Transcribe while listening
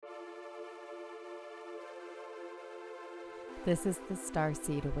This is the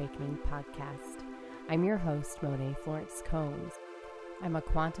Starseed Awakening podcast. I'm your host, Monet Florence Combs. I'm a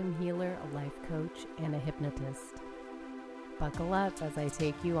quantum healer, a life coach, and a hypnotist. Buckle up as I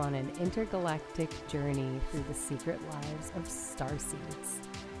take you on an intergalactic journey through the secret lives of starseeds,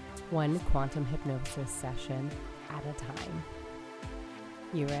 one quantum hypnosis session at a time.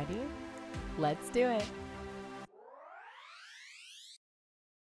 You ready? Let's do it.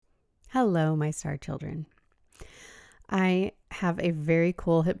 Hello, my star children. I have a very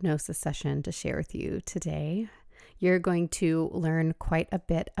cool hypnosis session to share with you today. You're going to learn quite a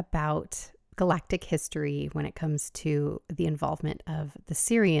bit about galactic history when it comes to the involvement of the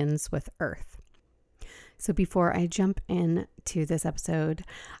Sirians with Earth. So before I jump into this episode,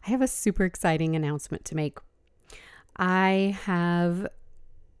 I have a super exciting announcement to make. I have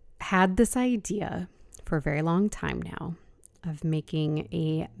had this idea for a very long time now of making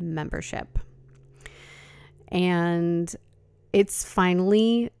a membership. And it's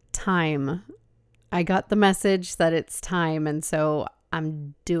finally time. I got the message that it's time, and so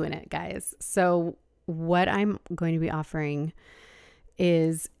I'm doing it, guys. So what I'm going to be offering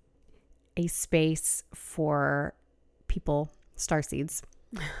is a space for people, starseeds,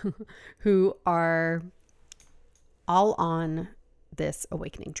 who are all on this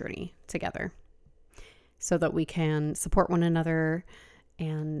awakening journey together so that we can support one another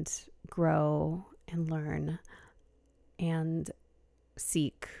and grow and learn and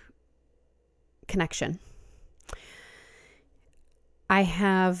seek connection. I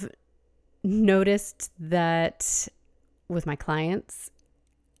have noticed that with my clients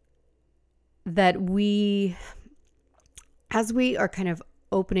that as we are kind of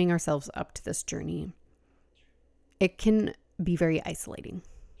opening ourselves up to this journey, it can be very isolating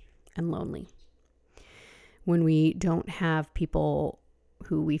and lonely when we don't have people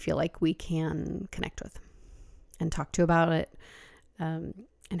who we feel like we can connect with and talk to about it, and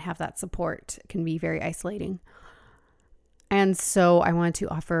have that support. It can be very isolating. And so I wanted to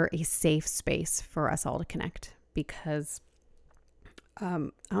offer a safe space for us all to connect because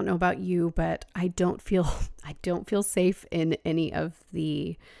I don't know about you, but I don't feel safe in any of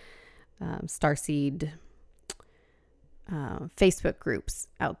the Starseed Facebook groups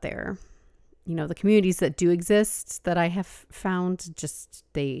out there. You know, the communities that do exist that I have found,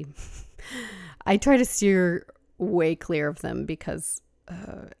 I try to steer way clear of them because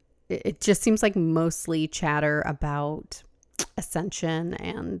it just seems like mostly chatter about ascension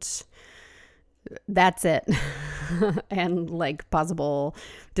and that's it. And like possible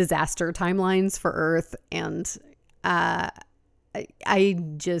disaster timelines for Earth. And I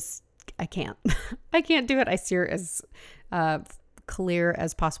can't. I can't do it. I steer as clear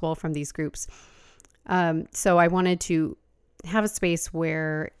as possible from these groups. So I wanted to have a space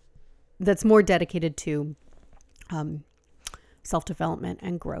that's more dedicated to self-development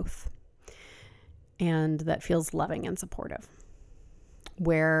and growth, and that feels loving and supportive,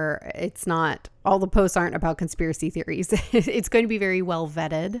 where it's not, all the posts aren't about conspiracy theories. It's going to be very well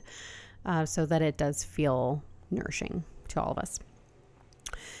vetted, so that it does feel nourishing to all of us.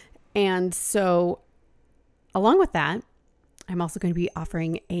 And so along with that, I'm also going to be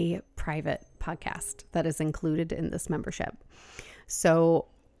offering a private podcast that is included in this membership. So,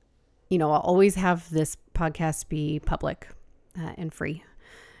 I'll always have this podcast be public and free.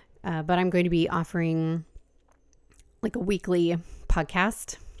 But I'm going to be offering like a weekly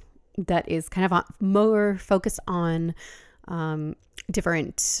podcast that is kind of more focused on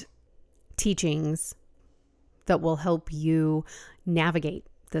different teachings that will help you navigate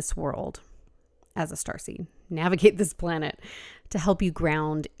this world as a starseed, navigate this planet to help you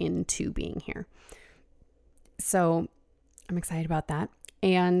ground into being here. So I'm excited about that.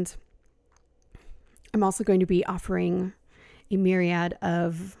 And I'm also going to be offering a myriad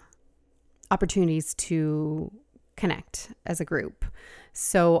of opportunities to connect as a group.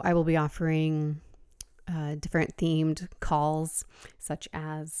 So I will be offering different themed calls, such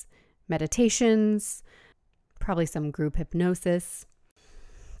as meditations, probably some group hypnosis,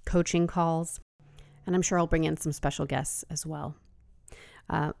 coaching calls, and I'm sure I'll bring in some special guests as well.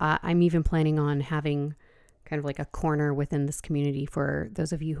 I'm even planning on having kind of like a corner within this community for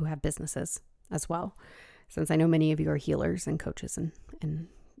those of you who have businesses as well, since I know many of you are healers and coaches and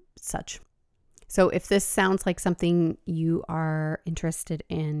such. So if this sounds like something you are interested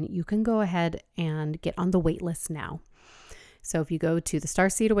in, you can go ahead and get on the wait list now. So if you go to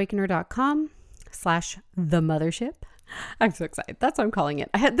thestarseedawakener.com/themothership, I'm so excited. That's what I'm calling it.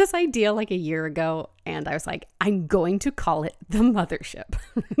 I had this idea like a year ago and I was like, I'm going to call it the mothership.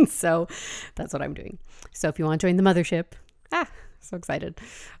 So that's what I'm doing. So if you want to join the mothership, so excited.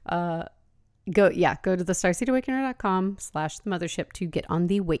 go to the starseedawakener.com/themothership to get on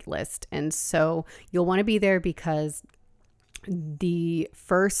the wait list. And so you'll want to be there because the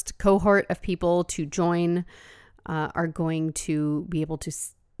first cohort of people to join are going to be able to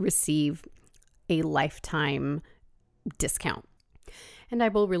receive a lifetime discount. And I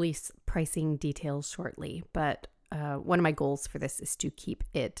will release pricing details shortly, but one of my goals for this is to keep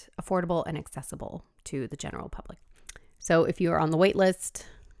it affordable and accessible to the general public. So if you are on the wait list,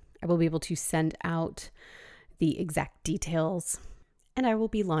 I will be able to send out the exact details, and I will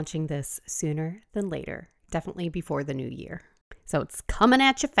be launching this sooner than later, definitely before the new year. So it's coming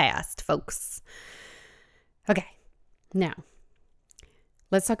at you fast, folks. Okay, now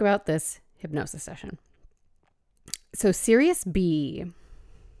let's talk about this hypnosis session. So Sirius B.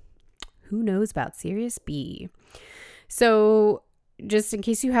 Who knows about Sirius B? So just in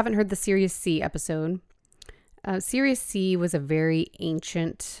case you haven't heard the Sirius C episode, Sirius C was a very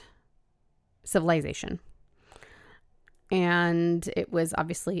ancient civilization. And it was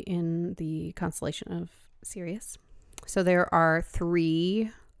obviously in the constellation of Sirius. So there are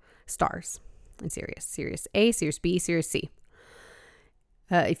 3 stars in Sirius. Sirius A, Sirius B, Sirius C.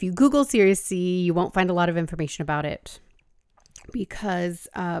 If you Google Sirius C, you won't find a lot of information about it because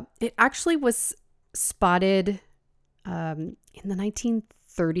it actually was spotted in the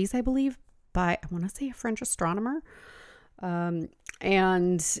 1930s, I believe, by, I want to say, a French astronomer. And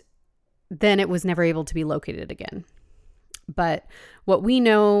then it was never able to be located again. But what we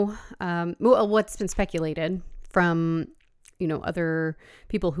know, what's been speculated from, other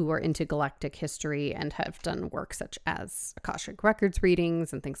people who are into galactic history and have done work such as Akashic Records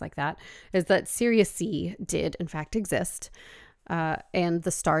readings and things like that, is that Sirius C did in fact exist, and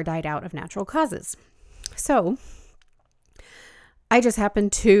the star died out of natural causes. So I just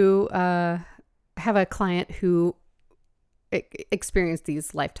happened to have a client who experienced a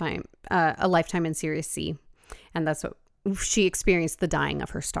lifetime in Sirius C, and that's what she experienced, the dying of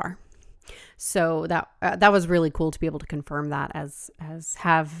her star. So that was really cool to be able to confirm that as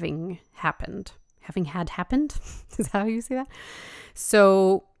having happened. Having had happened? Is that how you say that?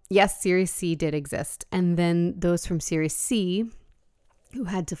 So yes, Sirius C did exist. And then those from Sirius C who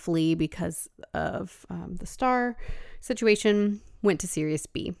had to flee because of the star situation went to Sirius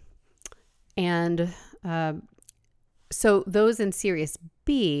B. And so those in Sirius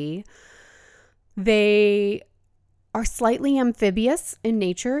B, they are slightly amphibious in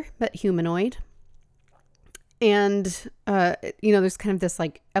nature, but humanoid. And, there's kind of this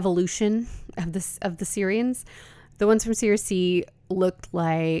like evolution of the Sirians. The ones from Sirius C looked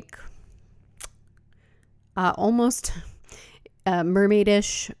like almost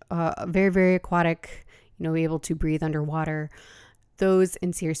mermaidish, very, very aquatic, able to breathe underwater. Those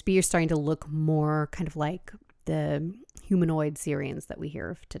in Sirius B are starting to look more kind of like the humanoid Sirians that we hear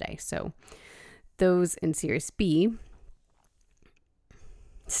of today. So those in Sirius B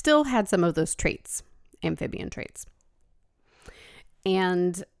still had some of those traits, amphibian traits.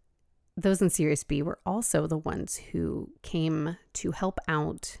 And those in Sirius B were also the ones who came to help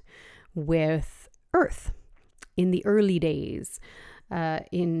out with Earth in the early days,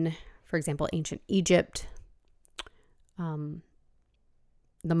 in, for example, ancient Egypt,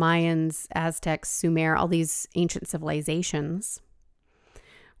 the Mayans, Aztecs, Sumer, all these ancient civilizations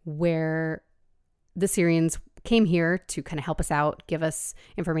where the Sirians came here to kind of help us out, give us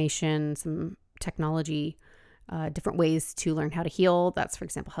information, some technology, different ways to learn how to heal. That's, for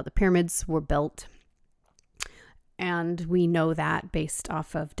example, how the pyramids were built. And we know that based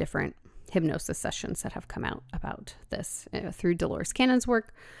off of different hypnosis sessions that have come out about this through Dolores Cannon's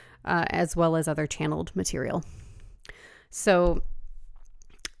work, as well as other channeled material. So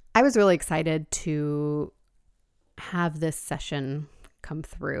I was really excited to have this session come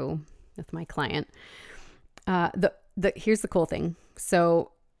through with my client. Here's the cool thing.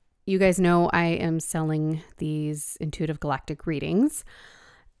 So you guys know I am selling these intuitive galactic readings.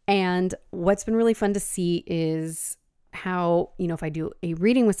 And what's been really fun to see is how, if I do a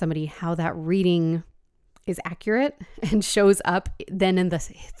reading with somebody, how that reading is accurate and shows up then in the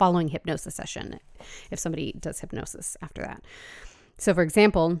following hypnosis session, if somebody does hypnosis after that. So for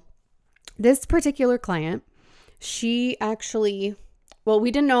example, this particular client, she actually,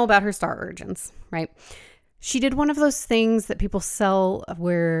 we didn't know about her star origins, right? She did one of those things that people sell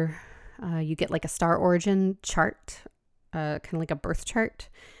where you get like a star origin chart, kind of like a birth chart,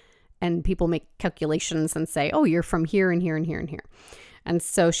 and people make calculations and say, oh, you're from here and here and here and here. And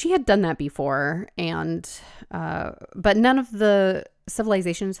so she had done that before, and but none of the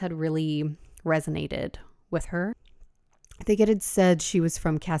civilizations had really resonated with her. I think it had said she was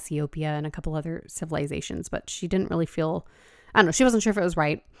from Cassiopeia and a couple other civilizations, but she didn't really feel I don't know. She wasn't sure if it was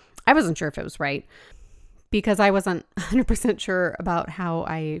right. I wasn't sure if it was right because I wasn't 100% sure about how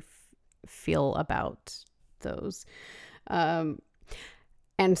I feel about those. And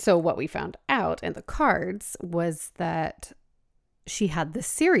so what we found out in the cards was that she had the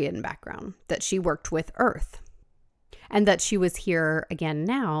Syrian background, that she worked with Earth, and that she was here again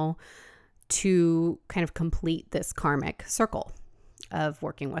now to kind of complete this karmic circle of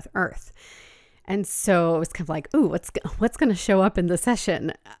working with Earth. And so it was kind of like, ooh, what's going to show up in the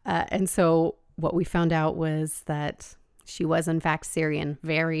session? And so what we found out was that she was in fact Syrian,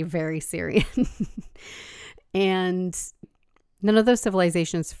 very, very Syrian. And none of those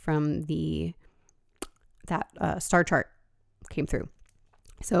civilizations from that star chart came through.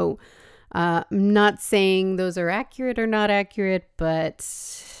 So I'm not saying those are accurate or not accurate, but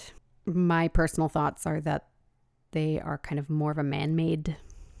my personal thoughts are that they are kind of more of a man-made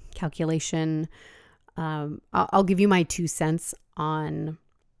calculation. I'll give you my 2 cents on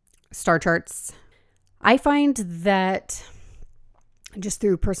star charts. I find that just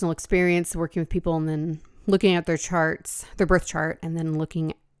through personal experience working with people and then looking at their charts, their birth chart, and then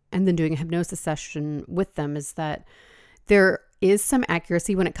doing a hypnosis session with them, is that there is some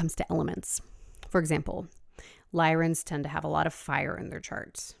accuracy when it comes to elements. For example, Lyrans tend to have a lot of fire in their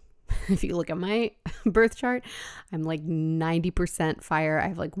charts. If you look at my birth chart, I'm like 90% fire. I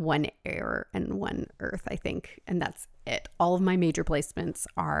have like 1 air and 1 earth, I think. And that's it. All of my major placements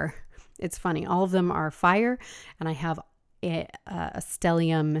are, it's funny, all of them are fire. And I have a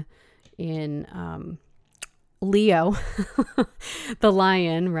stellium in Leo, the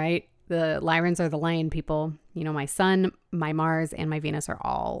lion, right? The Lyrans are the lion people. You know, my sun, my Mars, and my Venus are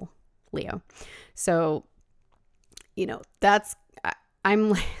all Leo. So, you know,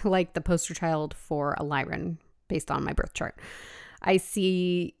 I'm like the poster child for a Lyran based on my birth chart. I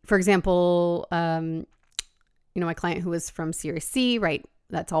see, for example, my client who was from Sirius C, right?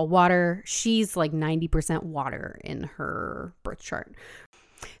 That's all water. She's like 90% water in her birth chart.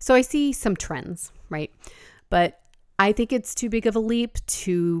 So I see some trends, right? But I think it's too big of a leap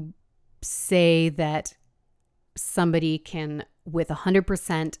to say that somebody can, with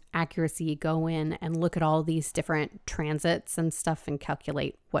 100% accuracy, go in and look at all these different transits and stuff and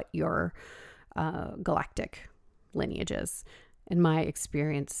calculate what your galactic lineage is. In my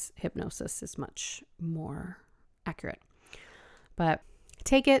experience, hypnosis is much more accurate. But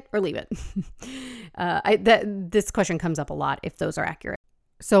take it or leave it. This question comes up a lot, if those are accurate.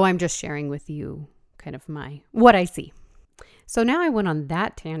 So I'm just sharing with you kind of what I see. So now I went on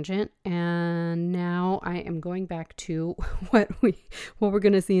that tangent, and now I am going back to what we're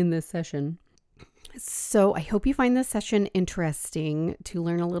going to see in this session. So I hope you find this session interesting to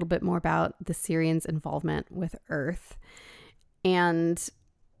learn a little bit more about the Syrians' involvement with Earth. And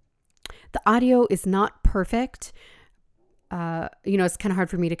the audio is not perfect. It's kind of hard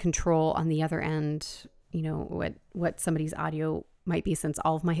for me to control on the other end, what somebody's audio might be, since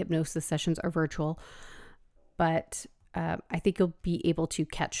all of my hypnosis sessions are virtual. But I think you'll be able to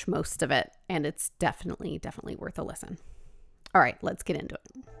catch most of it, and it's definitely worth a listen. All right, let's get into it.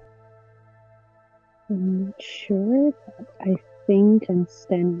 I'm not sure, but I think I'm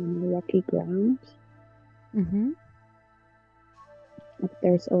standing on rocky ground. Mm-hmm.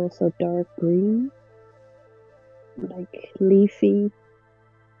 There's also dark green, like leafy.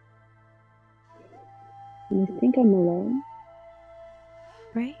 And I think I'm alone.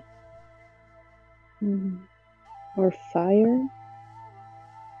 Right. Or fire.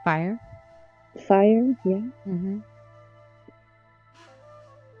 Fire, yeah. Mm-hmm.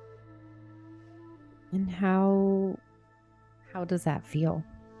 And how does that feel?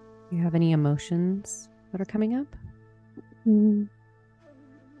 Do you have any emotions that are coming up?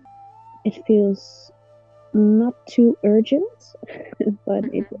 It feels not too urgent, but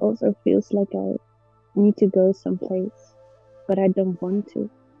it also feels like I need to go someplace, but I don't want to.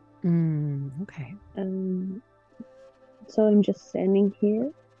 Okay. So I'm just standing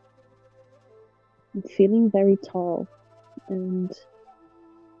here and feeling very tall and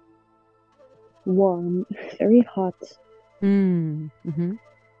warm, very hot. Mm-hmm.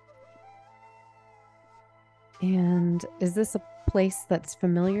 And is this a place that's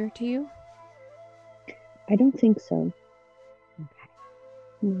familiar to you? I don't think so. Okay.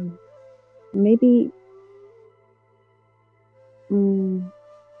 No. Maybe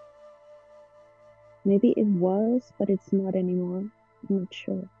it was, but it's not anymore. I'm not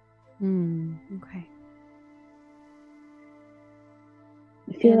sure. Okay.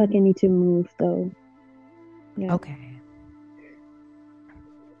 I feel like I need to move, though. Yeah. Okay.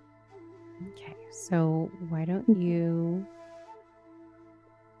 So why don't you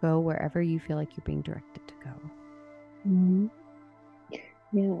go wherever you feel like you're being directed to go?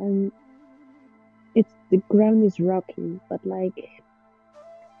 Yeah, and it's the ground is rocky, but like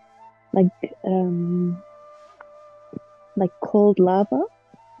um like cold lava.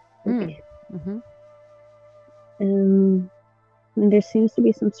 Mm. Like Mm-hmm. and there seems to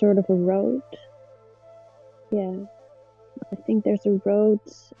be some sort of a road. Yeah, I think there's a road.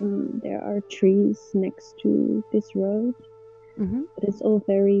 There are trees next to this road, Mm-hmm. but it's all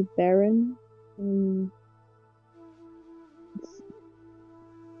very barren. Um, it's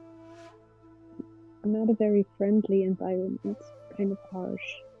not a very friendly environment. It's kind of harsh.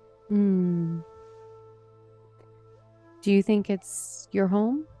 Mm. Do you think it's your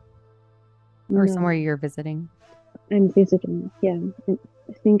home or somewhere No, you're visiting? I'm visiting. Yeah, and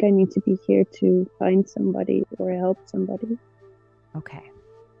I think I need to be here to find somebody or help somebody. Okay,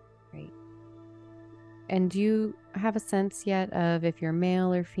 great. And do you have a sense yet of if you're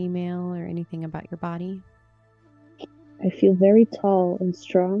male or female or anything about your body? I feel very tall and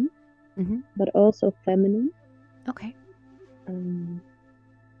strong, Mm-hmm. but also feminine. Okay. Um,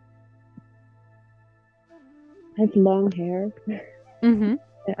 I have long hair, Mm-hmm.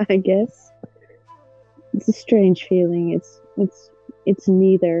 I guess. It's a strange feeling. It's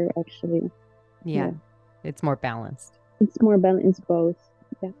neither actually. Yeah, Yeah, it's more balanced. it's more balanced. It's both.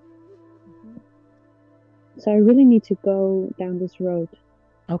 Yeah. Mhm. So I really need to go down this road.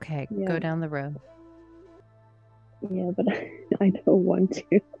 Okay, Yeah, go down the road. yeah, but I don't want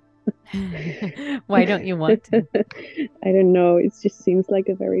to. Why don't you want to? I don't know. It just seems like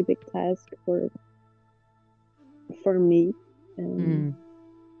a very big task for me. Um,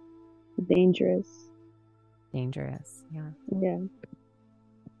 Mm, dangerous. dangerous. Yeah. Yeah.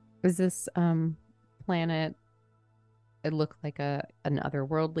 Is this planet it look like an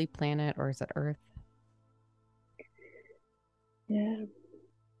otherworldly planet or is it Earth? Yeah.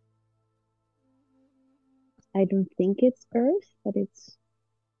 I don't think it's Earth, but it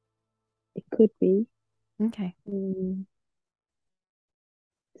could be. Okay. Um,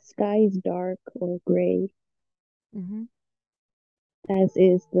 the sky is dark or gray, Mm-hmm. as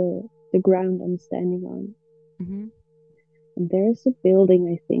is the ground I'm standing on. Mm-hmm. And there's a building,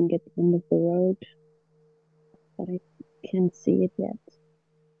 I think, at the end of the road, but I can't see it yet.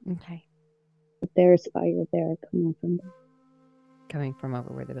 Okay. But there's fire there coming from there. Coming from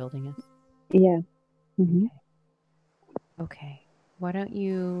over where the building is. Yeah. Hmm. Okay. Okay. Why don't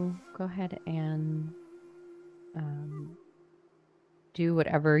you go ahead and um, do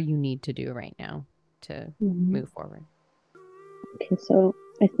whatever you need to do right now to Hmm. move forward? Okay, so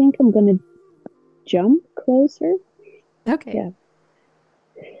I think I'm gonna jump closer. Okay. Yeah.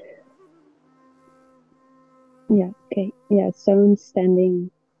 Yeah. Okay. Yeah. So I'm standing.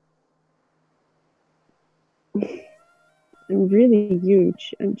 I'm really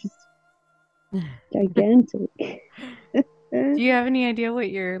huge. I'm just gigantic. Do you have any idea what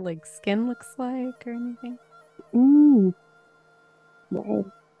your like skin looks like or anything? Mm, wow.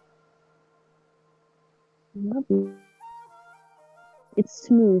 Lovely. It's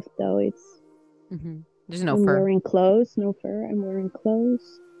smooth though. Mm-hmm. There's no I'm fur. wearing clothes, no fur. I'm wearing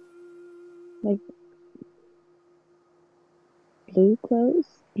clothes, like blue clothes,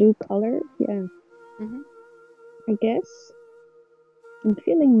 blue color. Yeah, Mm-hmm. I guess. I'm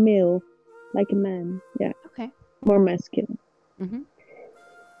feeling male, like a man. Yeah, Okay. more masculine. Mm-hmm.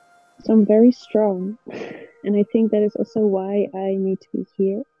 So I'm very strong. And I think that is also why I need to be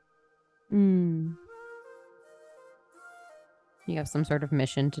here. Mm. You have some sort of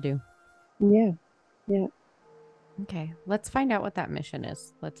mission to do. Yeah, yeah. Okay. Let's find out what that mission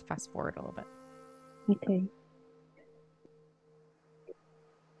is. Let's fast forward a little bit. Okay.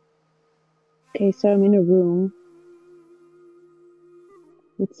 Okay, so I'm in a room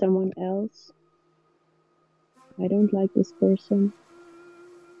with someone else. I don't like this person.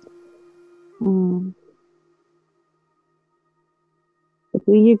 Um, but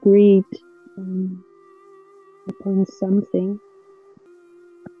we agreed um, upon something.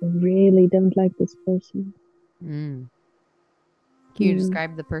 I really don't like this person. Mm. Can you Yeah.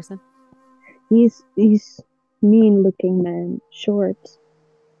 describe the person? He's mean looking man, short,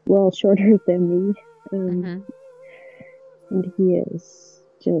 well shorter than me. Um, Mm-hmm. and he is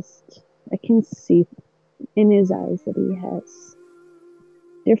just I can see in his eyes that he has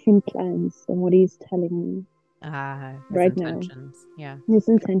different plans than what he's telling me Ah, his right now. intentions. Yeah. His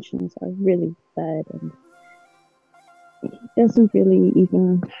intentions are really bad and he doesn't really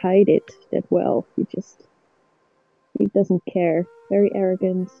even hide it that well. He doesn't care. Very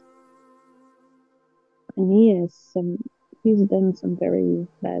arrogant. And he's done some very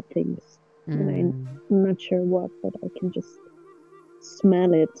bad things. And Mm. I'm not sure what, but I can just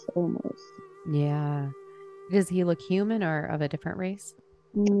smell it almost. Yeah. Does he look human or of a different race?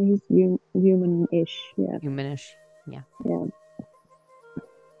 He's human-ish. Yeah. Humanish. Yeah. Yeah.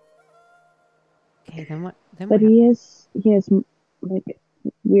 Okay, then what But happened? he has like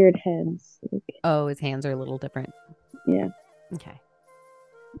weird hands. Like, Oh, his hands are a little different. yeah. Okay.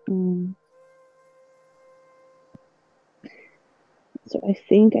 Um, so I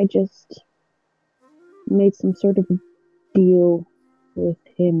think I just made some sort of deal with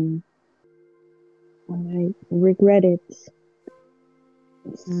him, and I regret it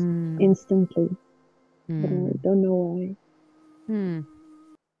Mm. instantly. But I Mm. don't know why. Hmm.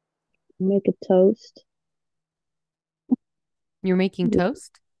 Make a toast. You're making With,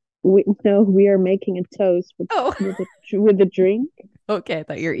 toast? no, we are making a toast Oh, with a drink. okay. I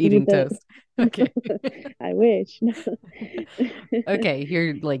thought you were With eating a, toast. Okay. I wish. No. Okay,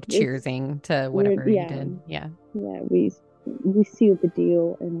 you're like This cheersing to we're whatever you yeah did. Yeah. yeah we sealed the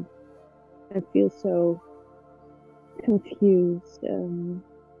deal, and I feel so confused.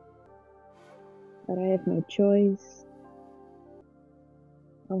 But I have no choice.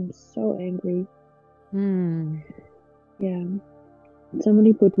 I'm so angry. Hmm. Yeah,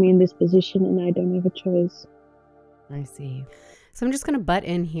 somebody put me in this position, and I don't have a choice. I see. So I'm just going to butt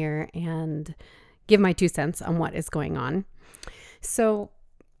in here and give my 2 cents on what is going on. So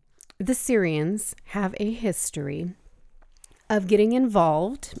the Syrians have a history of getting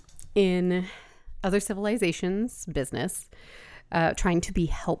involved in other civilizations' business, trying to be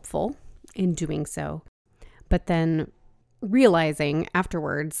helpful in doing so, but then realizing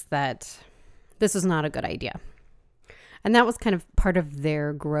afterwards that this was not a good idea. And that was kind of part of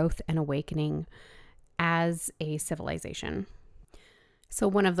their growth and awakening as a civilization. So,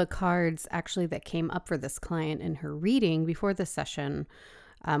 one of the cards actually that came up for this client in her reading before the session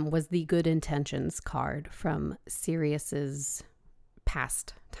was the Good Intentions card from Sirius's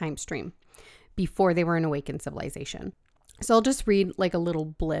past time stream before they were an awakened civilization. So, I'll just read like a little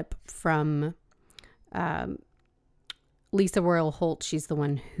blip from um, Lisa Royal Holt. She's the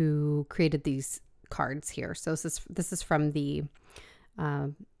one who created these cards here. So, this is from the uh,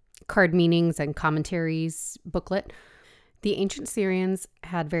 card meanings and commentaries booklet. The ancient Syrians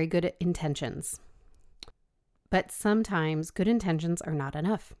had very good intentions, but sometimes good intentions are not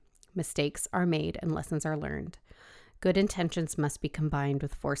enough. Mistakes are made and lessons are learned. Good intentions must be combined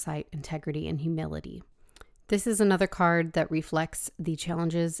with foresight, integrity, and humility. This is another card that reflects the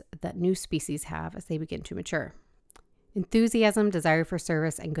challenges that new species have as they begin to mature. Enthusiasm, desire for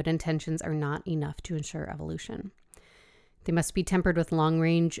service, and good intentions are not enough to ensure evolution. They must be tempered with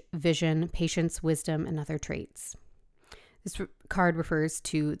long-range vision, patience, wisdom, and other traits. This card refers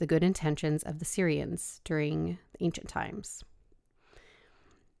to the good intentions of the Syrians during ancient times.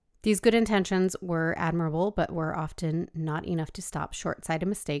 These good intentions were admirable, but were often not enough to stop short-sighted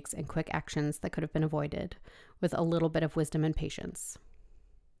mistakes and quick actions that could have been avoided with a little bit of wisdom and patience.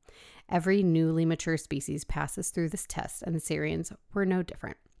 Every newly mature species passes through this test, and the Syrians were no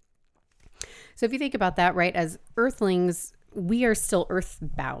different. So if you think about that, right, as earthlings, we are still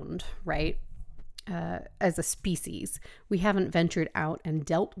earthbound, right? As a species, we haven't ventured out and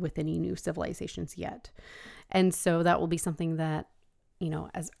dealt with any new civilizations yet. And so that will be something that,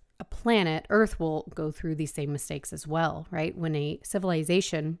 as a planet, Earth will go through these same mistakes as well, right? When a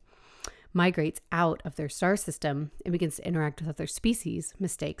civilization migrates out of their star system and begins to interact with other species,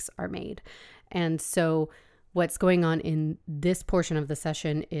 mistakes are made. And so what's going on in this portion of the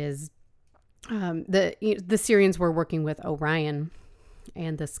session is the Syrians were working with Orion,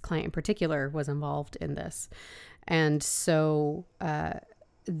 and this client in particular was involved in this. And so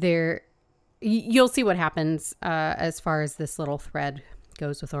there, you'll see what happens as far as this little thread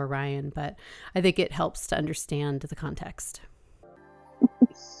goes with Orion, but I think it helps to understand the context. I'm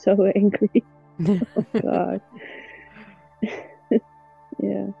so angry. Oh God.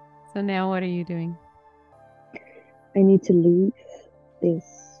 Yeah. So now what are you doing? I need to leave this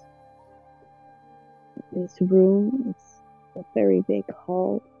room. It's a very big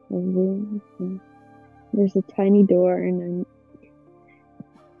hall of rooms, and there's a tiny door, and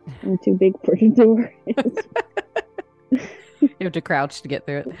I'm too big for the door. You have to crouch to get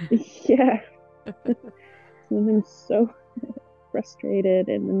through it. Yeah. And I'm so frustrated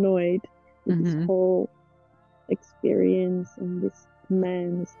and annoyed with this Mm-hmm. whole experience, and this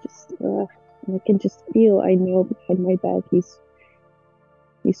man is just and I can just feel, I know behind my back he's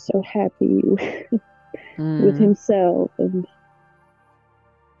so happy with Mm. himself, and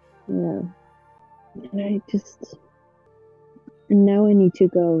yeah, and now I need to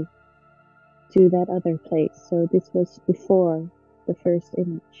go to that other place. So this was before the first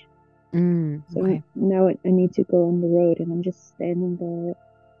image. So Okay. now I need to go on the road, and I'm just standing there.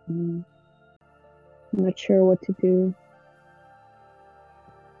 I'm not sure what to do.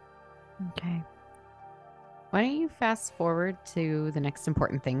 Okay. Why don't you fast forward to the next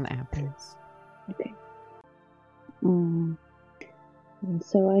important thing that happens? Okay. And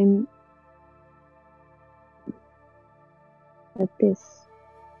so I'm at this.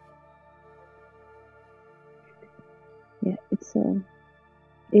 Yeah,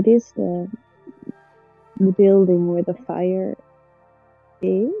 it is the building where the fire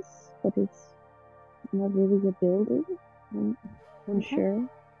is, but it's not really a building. I'm unsure.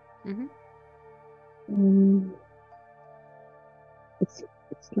 Mm-hmm. It's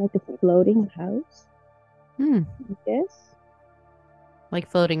like a floating house, I guess. Like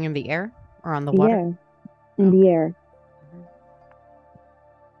floating in the air or on the water? Yeah, in the air.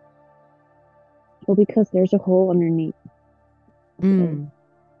 Well, because there's a hole underneath. Okay.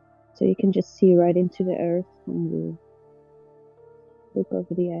 So you can just see right into the earth when you look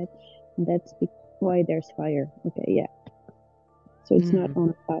over the edge. And that's why there's fire. Okay, yeah. So it's not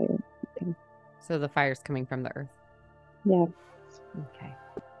on fire. Okay. So the fire's coming from the earth. Yeah. Okay.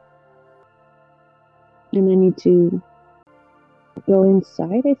 And I need to go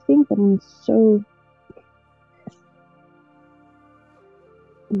inside, I think, but I'm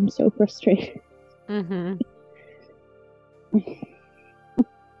so frustrated. Mm-hmm.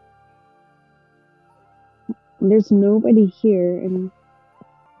 There's nobody here, and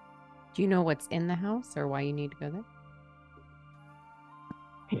Do you know what's in the house or why you need to go there?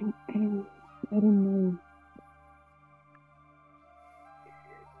 I don't know.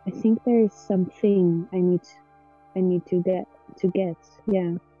 I think there is something I need to get.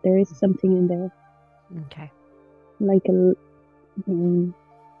 Yeah, there is something in there, Okay. like an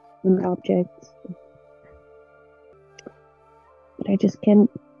object, but I just can't.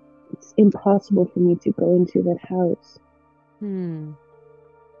 It's impossible for me to go into that house.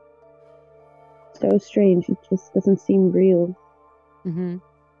 So strange. It just doesn't seem real. Mm-hmm.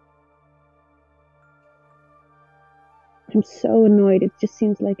 I'm so annoyed. It just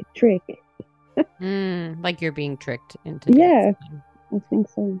seems like a trick. Like you're being tricked into doing Yeah, something. I think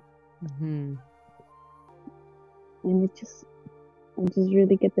so. Mm-hmm. And I just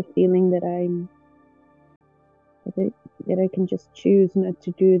really get the feeling that that I can just choose not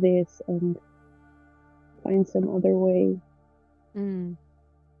to do this and find some other way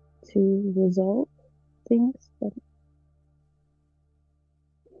to resolve things. But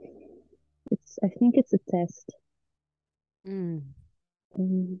I think it's a test.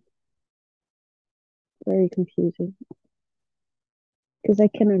 Very confusing because I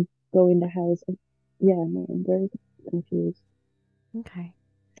cannot go in the house. Yeah, no, I'm very confused. Okay.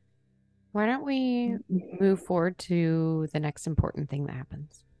 Why don't we move forward to the next important thing that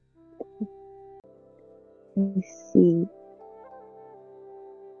happens? I see.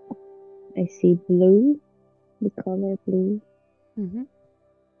 I see blue, the color blue. Mm-hmm.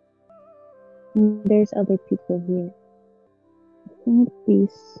 There's other people here. I think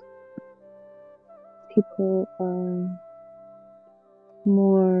these people are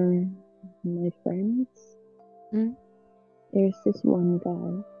more my friends. There's this one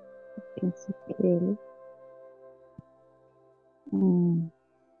guy I can see clearly. And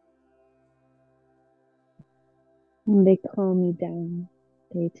they calm me down.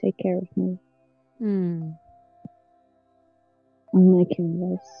 They take care of me. And I can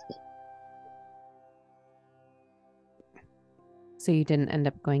rest. So you didn't end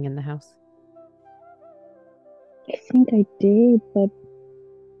up going in the house? I think I did, but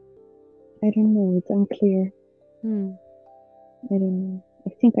I don't know. It's unclear. I don't know. I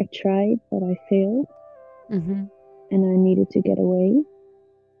think I tried, but I failed. And I needed to get away.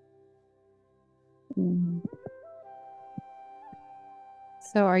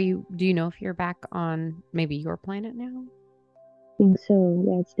 So do you know if you're back on maybe your planet now? I think so.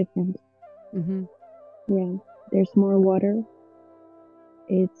 Yeah, it's different. Yeah, there's more water.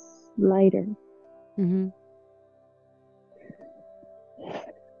 It's lighter. Yeah,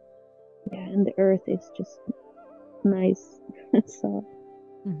 and the earth is just nice and soft.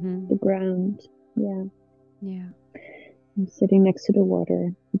 The ground. Yeah. Yeah. I'm sitting next to the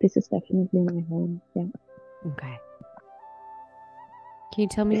water. This is definitely my home. Yeah. Okay. Can you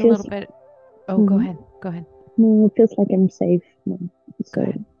tell me a little bit? Oh, go ahead. Go ahead. No, it feels like I'm safe now. So, go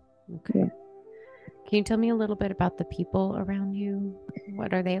ahead. Okay. Yeah. Can you tell me a little bit about the people around you?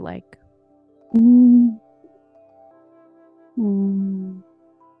 What are they like?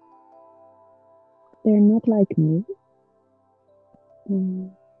 They're not like me.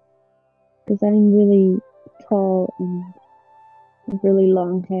 Because I'm really tall and really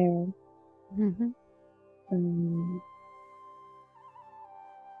long hair.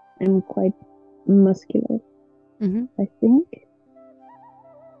 I'm quite muscular, I think.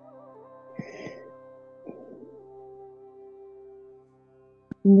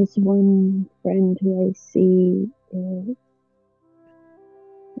 And this one friend who I see is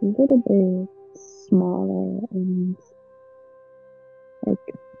a little bit smaller and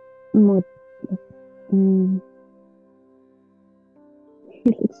like more. Um, he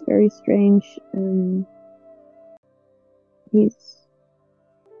looks very strange. He's.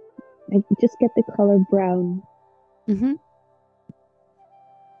 I just get the color brown. Mm-hmm.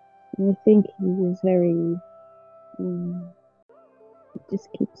 And I think he is very.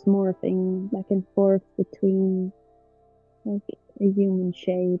 Just keeps morphing back and forth between like a human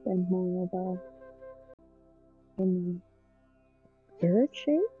shape and more of a bird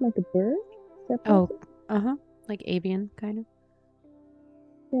shape, like a bird. Is that possible? Like avian, kind of.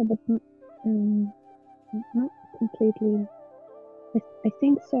 Yeah, but not completely. I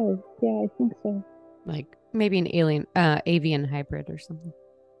think so. Yeah, I think so. Like maybe an avian hybrid or something.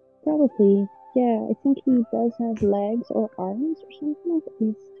 Probably. Yeah, I think he does have legs or arms or something. But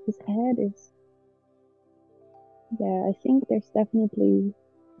his head is. Yeah, I think there's definitely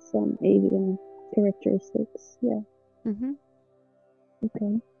some avian characteristics. Yeah. Mm-hmm.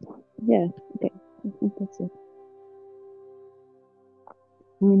 Okay. Yeah. Okay. I think that's it.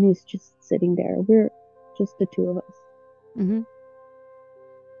 And he's just sitting there. We're just the two of us. Mm-hmm.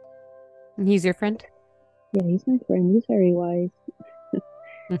 And he's your friend? Yeah, he's my friend. He's very wise.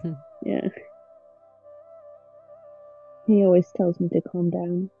 Mm-hmm. Yeah. He always tells me to calm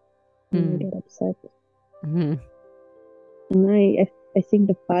down when I get upset. Mm-hmm. And I think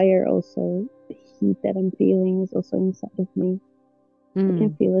the fire also, the heat that I'm feeling is also inside of me. I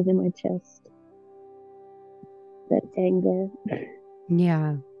can feel it in my chest. That anger.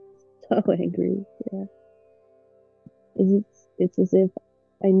 Yeah. So angry. Yeah. It's as if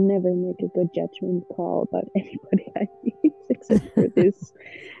I never make a good judgment call about anybody I meet except for this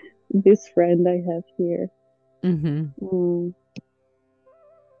friend I have here. Mm-hmm.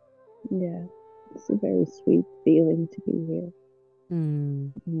 Yeah. It's a very sweet feeling to be here.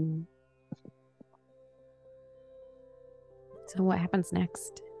 Mm. So what happens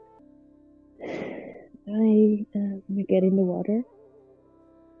next? I get in the water.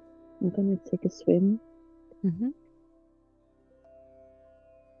 I'm gonna take a swim. Mm-hmm.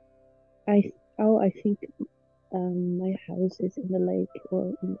 I think my house is in the lake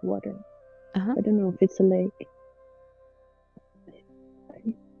or in the water. Uh-huh. I don't know if it's a lake.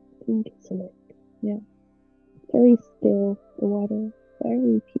 I think it's a lake. Yeah. Very still, the water.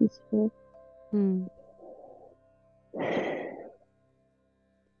 Very peaceful. Mm.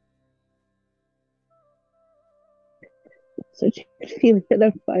 Such a feeling that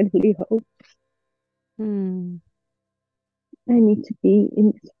I'm finally home. Mm. I need to be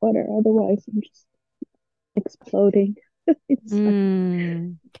in this water, otherwise I'm just exploding inside.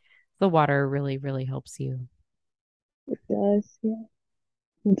 Mm. The water really, really helps you. It does, yeah.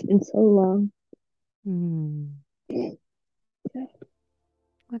 It's been so long. Mm. Yeah.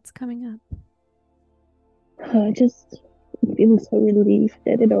 What's coming up? I just feeling so relieved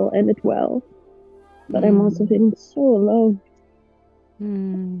that it all ended well. But I'm also feeling so alone.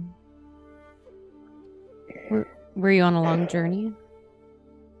 Mm. Were you on a long journey?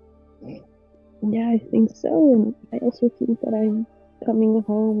 Yeah, I think so. And I also think that I'm coming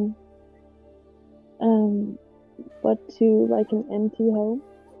home, but to like an empty home.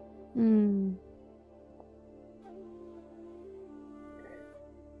 Mm.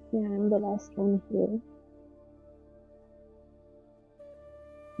 Yeah, I'm the last one here.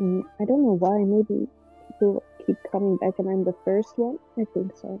 And I don't know why. Maybe people keep coming back and I'm the first one. I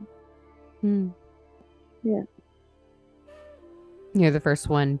think so. Mm. Yeah. You're the first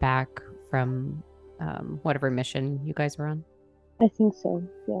one back from whatever mission you guys were on. I think so.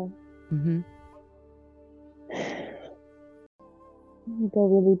 Yeah. Mm-hmm. I go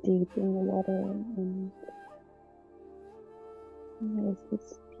really deep in the water and there's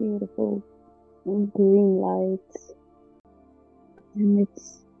this beautiful green light. And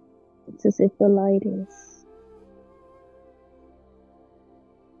it's as if the light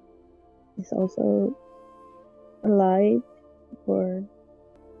is also alive or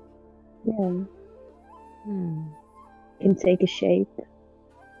yeah, Mm. can take a shape.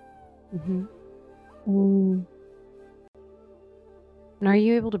 Mm-hmm. Um, And are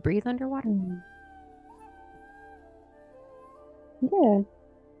you able to breathe underwater? yeah,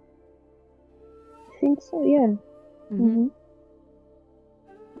 I think so. Yeah. Mm-hmm.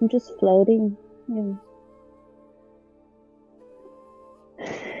 I'm just floating. Yeah.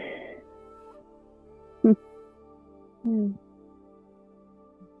 Yeah.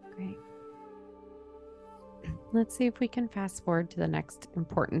 Great. Let's see if we can fast forward to the next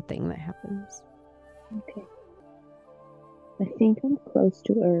important thing that happens. Okay. I think I'm close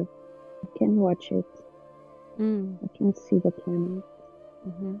to Earth. I can watch it. Mm. I can see the planet.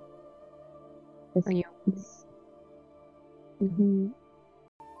 Mm-hmm. It's, Are you?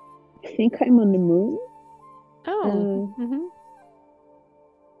 I think I'm on the moon. Oh.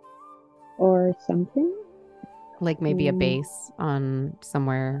 Or something. Like maybe a base on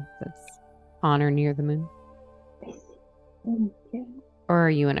somewhere that's on or near the moon? Yeah. Or are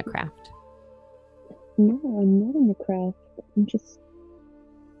you in a craft? No, I'm not in a craft. I'm just.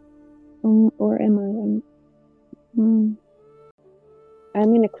 Or am I?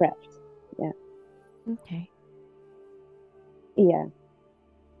 I'm in a craft. Yeah. Okay. Yeah.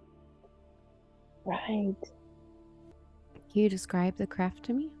 Right. Can you describe the craft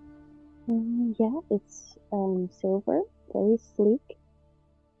to me? Yeah, it's silver, very sleek.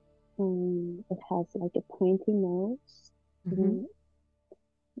 It has like a pointy nose. Mm-hmm.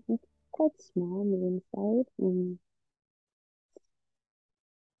 It's quite small on the inside.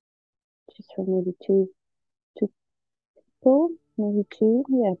 Just for maybe two people, maybe two.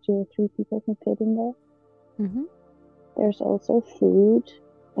 Yeah, 2 or 3 people can fit in there. Mm-hmm. There's also food.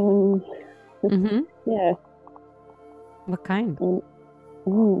 Mm-hmm. Yeah, What kind? and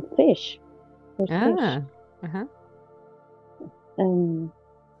fish. There's fish. Ah. Uh-huh. Um,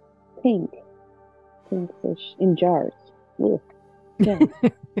 pink, pink fish in jars. Ugh, yeah.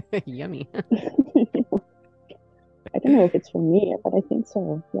 Yummy. I don't know if it's for me, but I think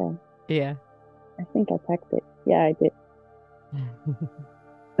so. Yeah, Yeah. I think I packed it. Yeah, I did.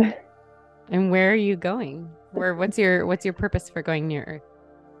 And where are you going? What's your purpose for going near Earth?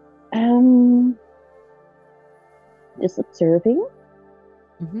 Um, just observing.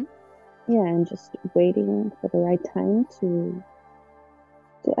 Mm-hmm. Yeah, and just waiting for the right time to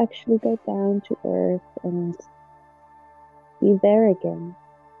actually go down to Earth and be there again.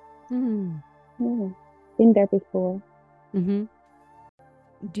 Mm. Yeah, been there before. Mm-hmm.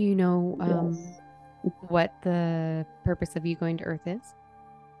 Do you know Yes. what the purpose of you going to Earth is?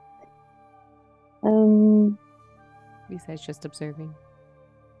 Um, Besides just observing.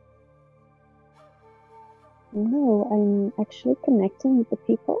 no, I'm actually connecting with the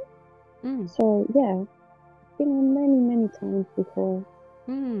people. Mm. So yeah, been on many times before.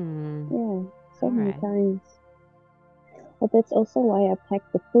 Mm. Yeah, so All many right. times. But that's also why I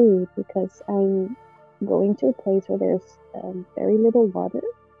packed the food because I'm going to a place where there's very little water.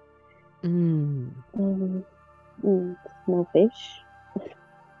 Mm. Um, no fish.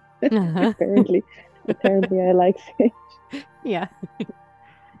 Uh-huh. Apparently, I like fish. Yeah.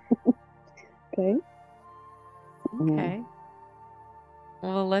 Okay. Mm. Okay.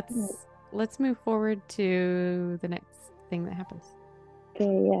 Well, let's move forward to the next thing that happens.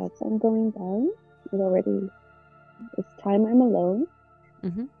 Okay. Yeah. So I'm going down. It's time I'm alone.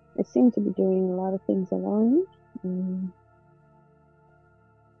 Mm-hmm. I seem to be doing a lot of things alone. Um,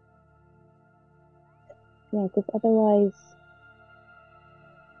 yeah, because otherwise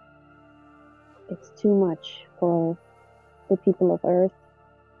it's too much for the people of Earth.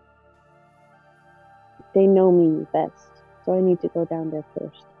 They know me best, so I need to go down there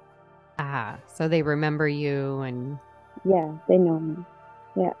first. Ah, so they remember you and Yeah, they know me.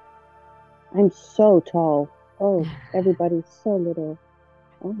 Yeah, I'm so tall. Oh, everybody's so little.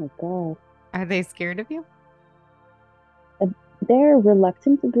 Oh my God. are they scared of you? Uh, they're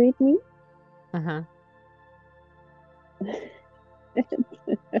reluctant to greet me. Uh-huh.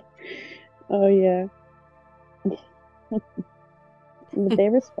 Oh yeah, but they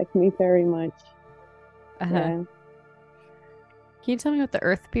respect me very much. Uh-huh. Yeah. Can you tell me what the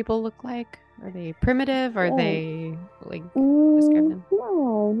Earth people look like? Are they primitive? Are Well, they like describe them?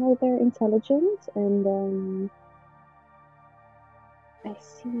 no, they're intelligent, and I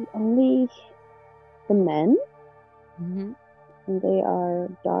see only the men, Mm-hmm. and they are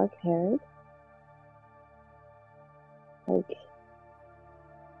dark haired. Like,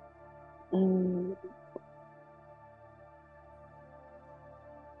 um,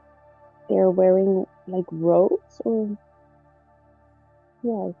 they're wearing like robes or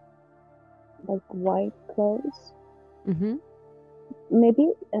yeah, like white clothes. Mm-hmm. Maybe,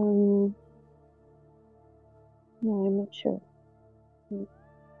 no, I'm not sure.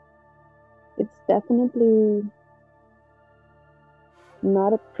 It's definitely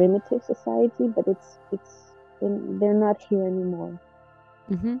not a primitive society, but they're not here anymore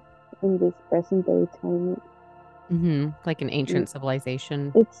Mm-hmm. in this present day time. Mm-hmm. Like an Mm, ancient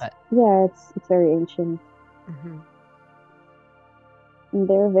civilization, It's but yeah, it's very ancient. mm-hmm. And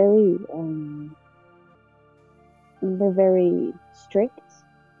they're very strict,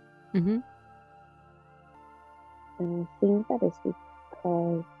 Mm-hmm. and I think that is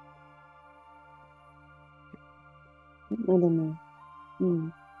because I don't know.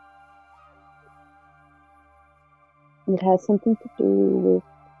 Mm. It has something to do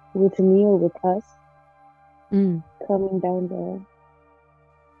with me or with us coming down there.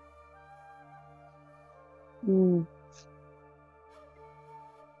 Mm.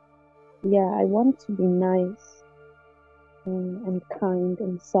 Yeah, I want to be nice and kind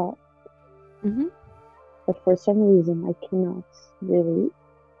and soft, Mm-hmm. but for some reason I cannot really,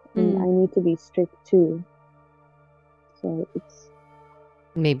 and I need to be strict too. So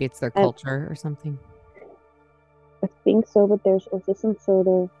Maybe it's their culture or something. I think so, but there's also some sort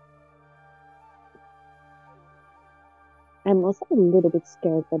of. I'm also a little bit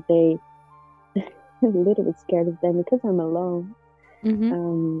scared that they, a little bit scared of them because I'm alone.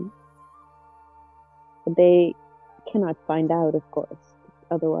 But they cannot find out, of course.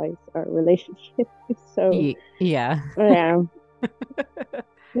 Otherwise, our relationship is so. Yeah. Yeah.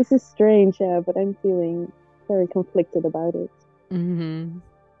 This is strange, yeah, but I'm feeling very conflicted about it. Mm-hmm.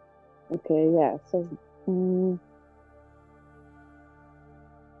 Okay, yeah. So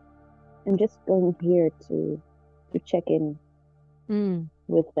I'm just going here to check in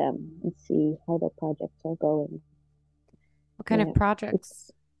with them and see how their projects are going. What kind of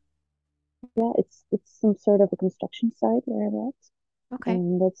projects? It's some sort of a construction site where I'm at, Okay.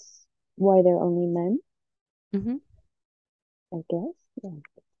 and that's why they're only men, Mm-hmm. I guess. Yeah,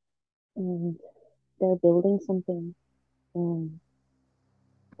 and they're building something,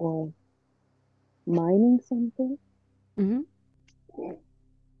 or mining something. Mm-hmm.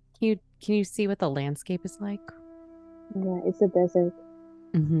 Can you see what the landscape is like? Yeah, it's a desert.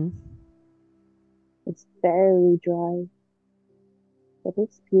 Mm-hmm. It's very dry, but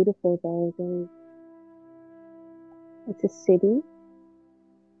it's beautiful there. It's a city,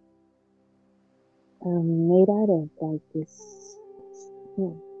 made out of like this,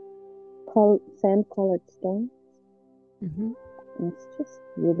 you sand-colored stone. Mm-hmm. And it's just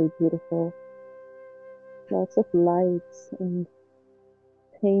really beautiful. Lots of lights and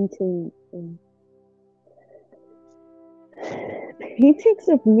painting and paintings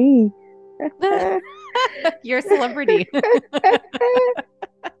of me. You're a celebrity.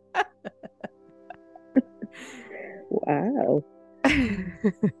 Wow.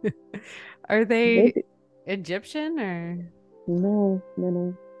 Are they Maybe Egyptian or no, no,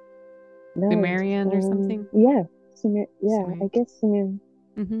 no, no. Sumerian or something? Yeah, Sumer. Yeah, I Sumerian. guess Sumer.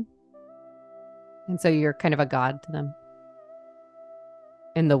 Mm-hmm. And so you're kind of a god to them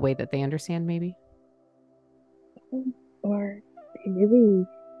in the way that they understand, maybe? Or they really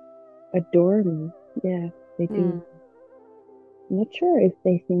adore me. Yeah, they do. I'm not sure if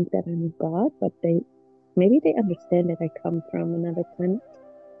they think that I'm a god, but maybe they understand that I come from another planet.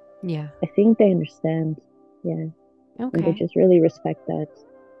 Yeah. I think they understand. Yeah. And they Okay. just really respect that.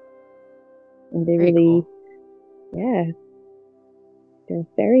 And they Very really, cool. yeah, they're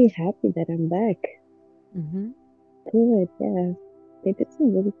very happy that I'm back. Mm-hmm. Good, yeah. They did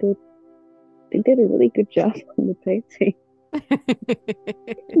some really good, they did a really good job on the painting.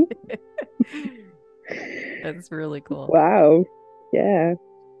 That's really cool. Wow. Yeah.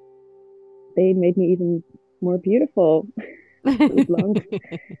 They made me even more beautiful with long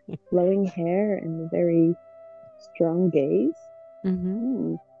flowing hair and a very strong gaze. Mm-hmm.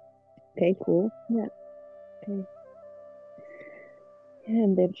 Hmm. Okay, cool. Yeah. Okay. Yeah,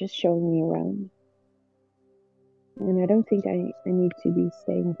 and they're just showing me around. And I don't think I need to be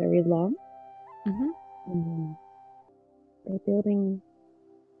staying very long. Mm-hmm. And they're building.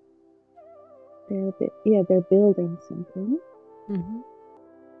 They're building something. Mm-hmm.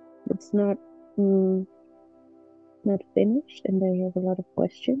 It's mm, not finished, and I have a lot of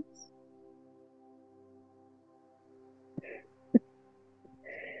questions.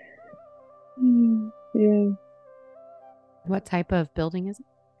 Yeah. What type of building is it?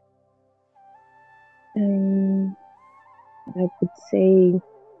 Um, I would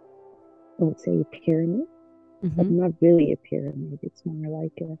say a pyramid, but Mm-hmm. not really a pyramid. It's more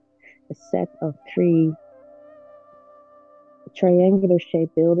like a set of three triangular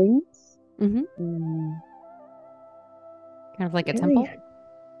shaped buildings. Mm-hmm. Um, Kind of like a very, temple?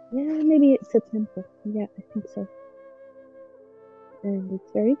 yeah, maybe it's a temple. Yeah, I think so. And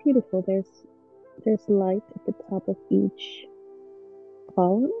it's very beautiful. There's light at the top of each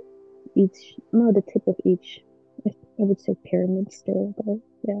column. Each no, the tip of each. I would say pyramid still, but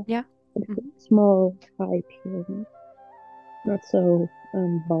yeah, Yeah. but it's Mm-hmm. a small high pyramid, not so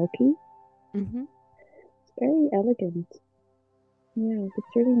bulky. Mm-hmm. It's very elegant. Yeah, it's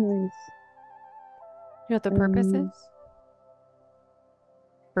really nice. You know what the purpose is? Um,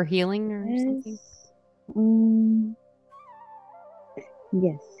 For healing or something? yes,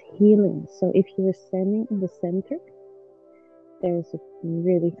 yes, healing. So if you're standing in the center, there's a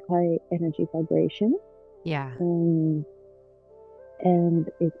really high energy vibration, Yeah. and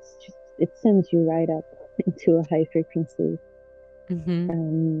it sends you right up into a high frequency,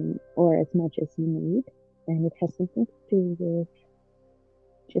 or as much as you need, and it has something to do with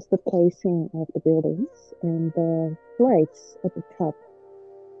just the placing of the buildings and the lights at the top.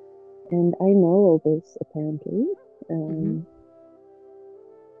 And I know all this apparently, and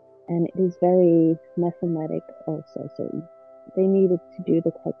it is very mathematic also. So they needed to do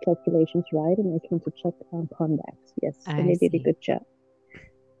the calculations right, and I came to check upon that. Yes, and I they did a see. good job.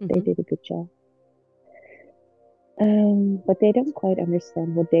 They did a good job. But they don't quite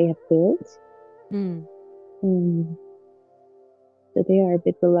understand what they have built. So they are a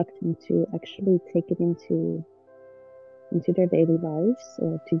bit reluctant to actually take it into their daily lives,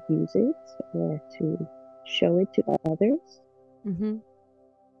 or to use it, or to show it to others.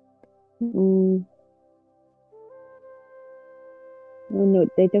 Oh no,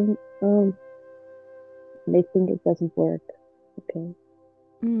 they don't. They think it doesn't work. Okay.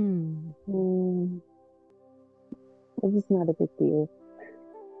 This is not a big deal.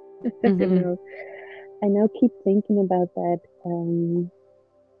 I don't know. I now keep thinking about that.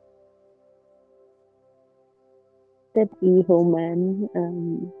 That evil man.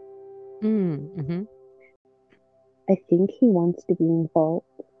 I think he wants to be involved.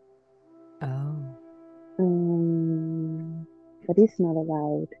 Oh. But he's not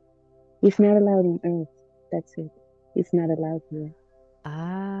allowed. He's not allowed on Earth. That's it. He's not allowed here.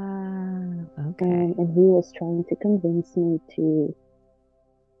 Okay. And he was trying to convince me to.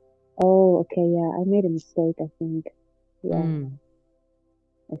 Oh, okay, yeah, I made a mistake, I think. Yeah,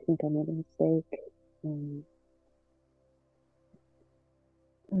 I think I made a mistake.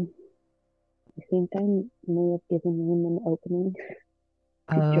 I think I may have given him an opening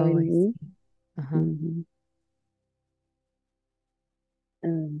to join me. I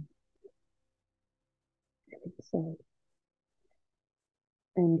think so.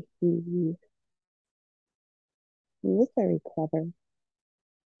 And he was very clever.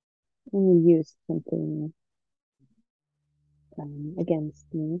 And he used something against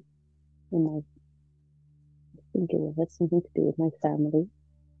me, and I think it had something to do with my family.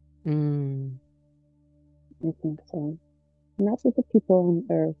 I think so. Not with the people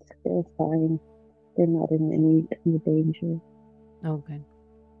on Earth. They're fine. They're not in any kind of danger. Oh, good.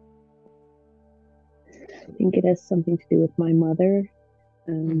 I think it has something to do with my mother,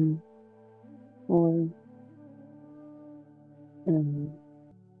 or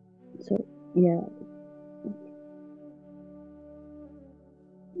so yeah.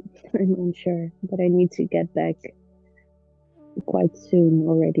 I'm unsure, but I need to get back quite soon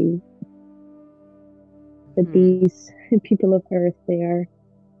already. But these people of Earth, they are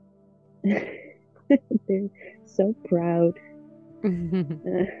they're so proud,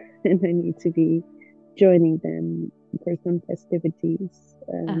 and I need to be joining them for some festivities.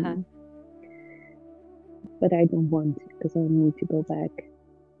 But I don't want to, because I need to go back.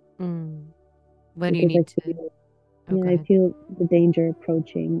 What do you need to? I feel the danger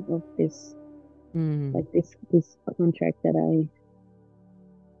approaching of this, like this contract that I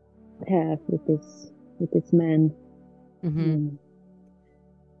have with this man. And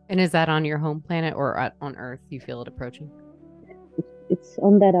is that on your home planet or on Earth? You feel it approaching? It's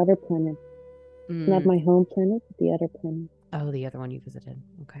on that other planet. Not my home planet, but the other planet. Oh, the other one you visited.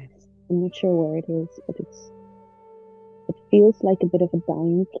 Okay. I'm not sure where it is, but it feels like a bit of a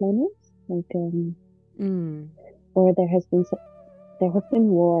dying planet. Like or there has been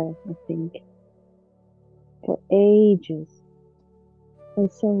war, I think, for ages. For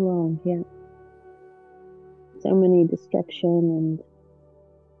so long, yeah. So many destruction, and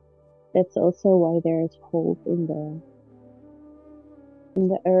that's also why there is hope in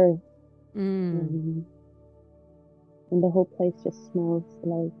the earth. And the whole place just smells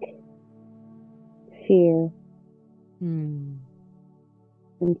like fear and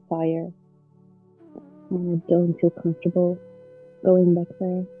fire. And I don't feel comfortable going back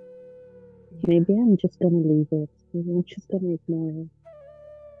there. Maybe I'm just gonna leave it. Maybe I'm just gonna ignore it.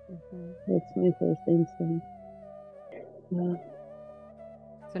 That's my first instinct.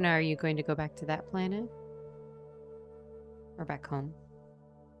 So now are you going to go back to that planet? Or back home?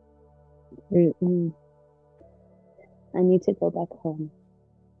 I need to go back home.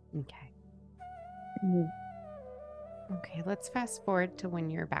 Okay. Okay, let's fast forward to when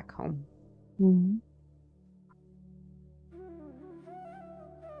you're back home.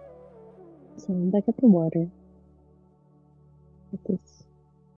 So I'm back at the water. It's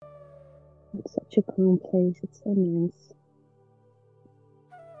such a calm place. It's so nice.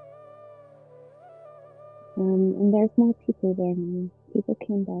 And there's more people there now. People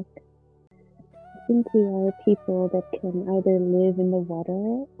came back. I think we are people that can either live in the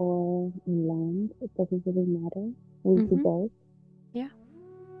water or in land. It doesn't really matter. We do both. Yeah.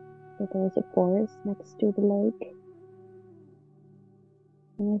 So there's a forest next to the lake.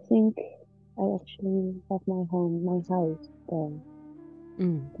 And I think I actually have my home, my house there.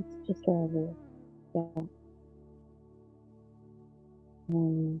 That's just where I live. Yeah.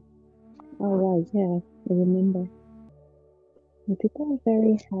 Oh, right. Yeah, I remember. And people are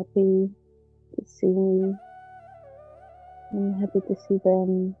very happy to see me. I'm happy to see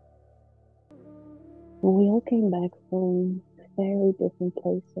them. And we all came back from very different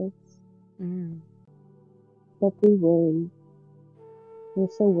places. But we worried. We're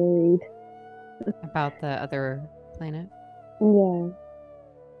so worried. About the other planet? Yeah.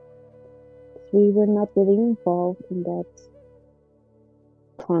 We were not really involved in that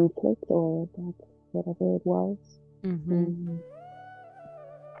conflict or that whatever it was.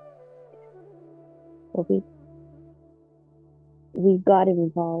 But we got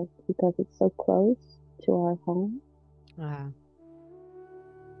involved because it's so close to our home. And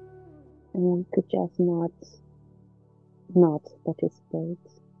we could just not participate.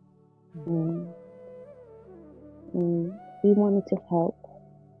 And we wanted to help,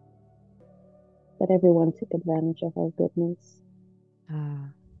 but everyone took advantage of our goodness.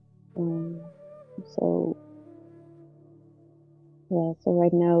 So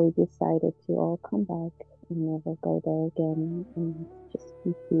right now we decided to all come back and never go there again and just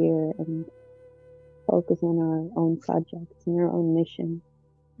be here and focus on our own projects and our own mission.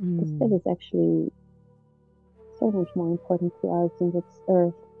 Because that is actually so much more important to us in this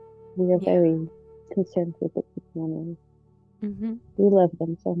earth. We are very concerned with the people on earth. We love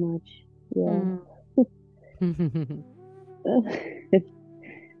them so much. Yeah.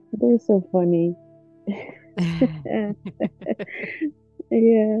 They're so funny.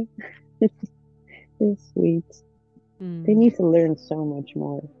 Yeah. They're sweet. They need to learn so much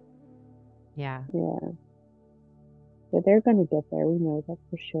more. Yeah. Yeah. But they're gonna get there, we know that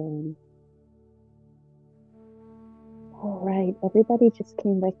for sure. All right, everybody just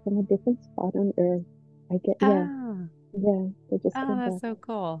came back from a different spot on Earth. Yeah, they just came that's back. so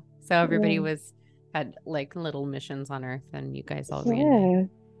cool. So everybody had like little missions on Earth, and you guys all reunited.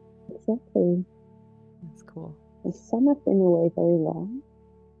 Yeah, exactly. That's cool. And some have been away very long.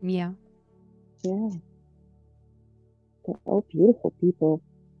 Yeah. Yeah. They're all beautiful people.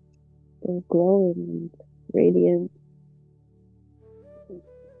 They're glowing and radiant.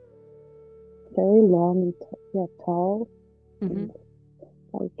 Very long and tall. And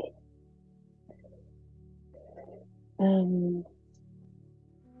like how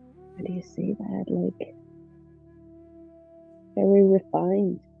do you say that? Like very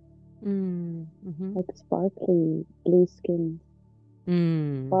refined. Like sparkly blue skin.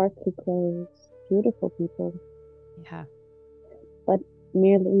 Sparkly clothes. Beautiful people. Yeah. But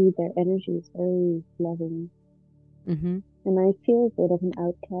merely their energy is very loving. And I feel a bit of an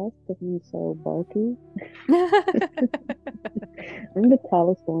outcast because I'm so bulky. I'm the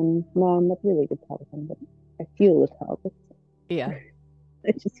tallest one. No, I'm not really the tallest one, but I feel the tallest. Yeah.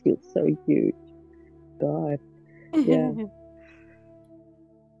 I just feel so huge. God. Yeah.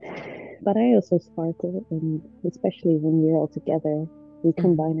 But I also sparkle, and especially when we're all together, we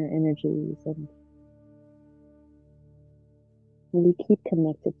combine our energies and we keep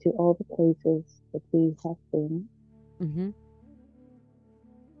connected to all the places that we have been.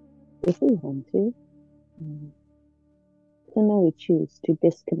 If we want to. So now we choose to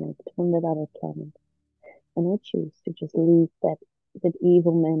disconnect from that other planet. And I choose to just leave that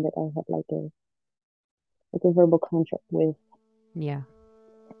evil man that I had like a verbal contract with. Yeah.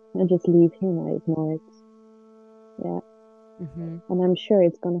 I just leave him. I ignore it. Yeah. And I'm sure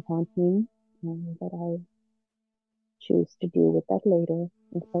it's gonna haunt me, but I choose to deal with that later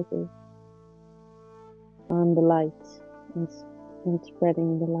and focus on the light and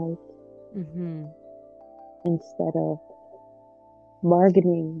spreading the light instead of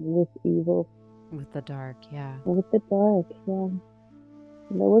bargaining with evil. With the dark, yeah. With the dark, yeah.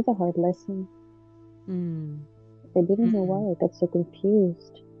 That was a hard lesson. I didn't know why I got so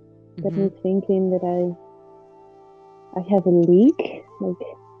confused. Got me thinking that I have a leak, like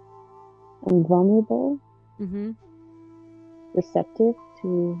I'm vulnerable, receptive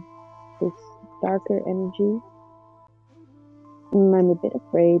to this darker energy. And I'm a bit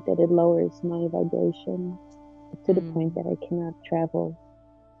afraid that it lowers my vibration to the point that I cannot travel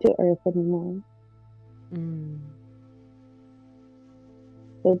to Earth anymore.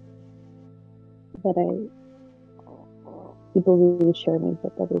 But people reassure me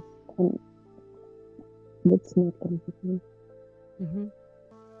that that is It's not gonna happen. Mm-hmm.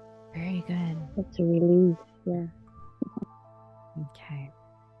 Very good. That's a relief. Yeah. Okay.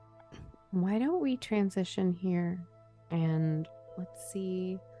 Why don't we transition here and let's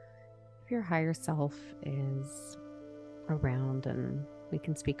see if your higher self is around and we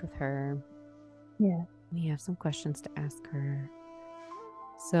can speak with her. Yeah. We have some questions to ask her.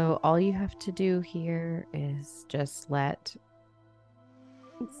 So all you have to do here is just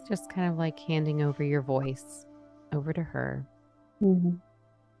it's just kind of like handing over your voice over to her. Mm-hmm.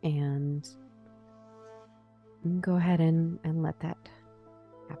 And go ahead and let that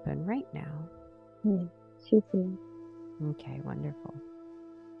happen right now. Yeah. She's here. Okay, wonderful.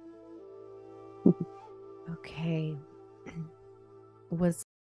 Okay. Was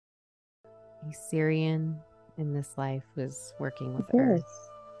a Syrian in this life was working with Earth?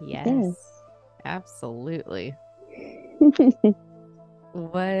 Yes. Yes. Absolutely.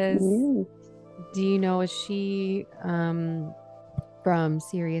 Yes. Do you know, is she from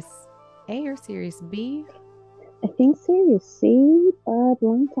Sirius A or Sirius B? I think Sirius C, but a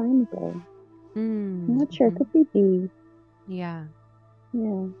long time ago. I'm not sure. Could be B. Yeah.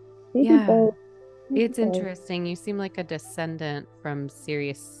 Yeah. Maybe Yeah. both. Maybe It's both. interesting. You seem like a descendant from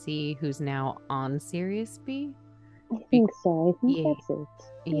Sirius C who's now on Sirius B. I think so. I think that's it.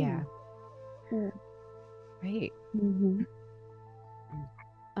 Yeah. Yeah. Right. Mm-hmm.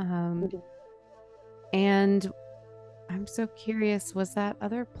 And I'm so curious, was that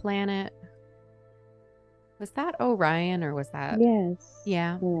other planet, was that Orion or was that? Yes.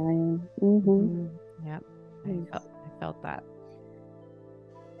 Yeah. Orion. Mm-hmm. Yep. Yes. I felt that.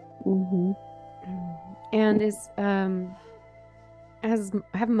 Mm-hmm. And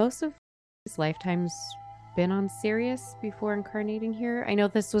have most of his lifetimes been on Sirius before incarnating here? I know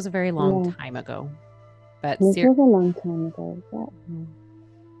this was a very long time ago, but this was a long time ago. Yeah.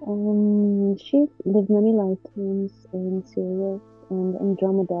 She lived many lifetimes in Sirius and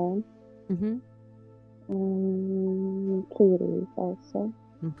Andromeda. Mm-hmm. Pleiades also.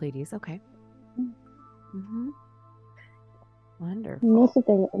 Pleiades, okay. Mm-hmm. Wonderful. Most of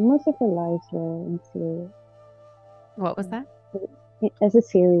her lives were in Sirius. What was that? As a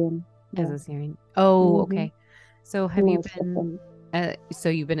Syrian. As a Syrian. Oh, okay. So have most you been? So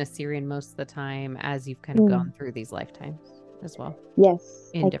you've been a Syrian most of the time as you've kind of gone through these lifetimes as well.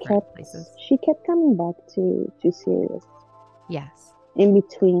 Yes, in different places. She kept coming back to Sirius. Yes. In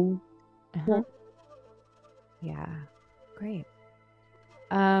between. Yeah. Great.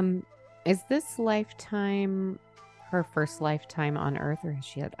 Is this lifetime her first lifetime on Earth, or has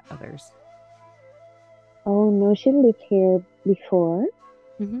she had others? Oh no, she lived here before.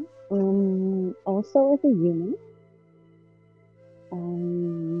 Mm-hmm. Also as a human.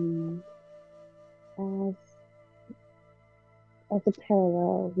 As a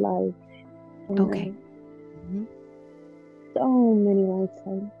parallel life. Okay. So many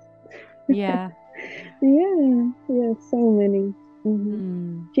lifetimes. Yeah. Yeah, so many.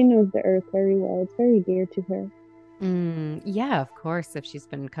 She knows the Earth very well. It's very dear to her. Yeah, of course, if she's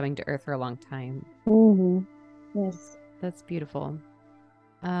been coming to Earth for a long time. Yes. That's beautiful.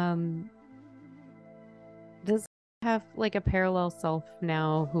 Does have like a parallel self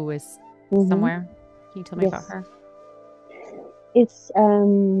now who is somewhere? Can you tell me about her? It's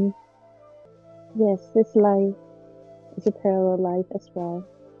yes, this life is a parallel life as well.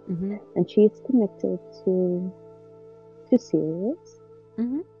 And she's connected to Sirius.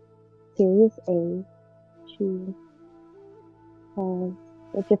 Sirius A. She has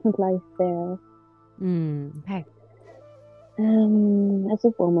a different life there. Okay. As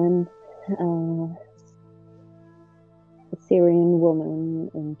a woman, a Syrian woman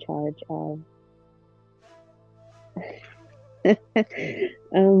in charge of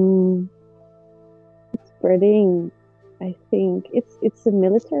spreading. I think it's a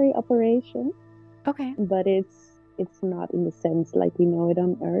military operation. Okay. But it's not in the sense like we know it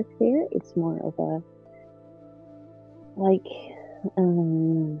on Earth here. It's more of a like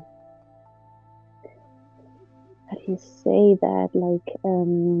how do you say that, like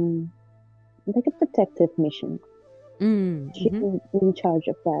a protective mission. She's in charge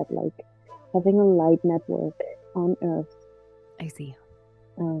of that, like having a light network on Earth. I see.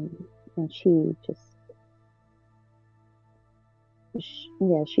 And she's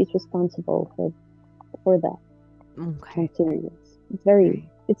responsible for that. Okay. Sirius.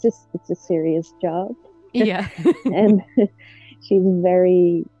 It's a serious job. Yeah. And she's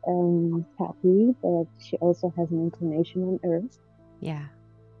very happy that she also has an inclination on Earth. Yeah.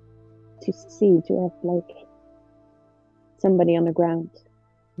 To have like somebody on the ground.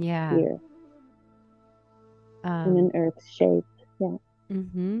 Yeah. Here. In an Earth shape. Yeah.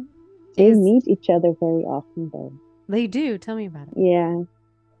 They meet each other very often, though. They do. Tell me about it. Yeah.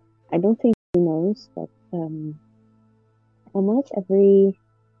 I don't think she knows, but almost every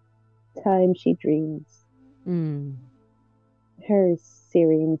time she dreams, her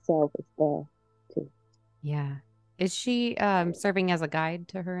Syrian self is there too. Yeah. Is she serving as a guide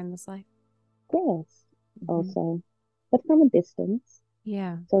to her in this life? Yes, also, but from a distance.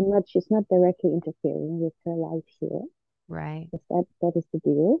 Yeah. So she's not directly interfering with her life here. Right. Because that is the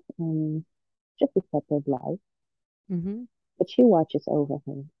deal. Just a separate life. But she watches over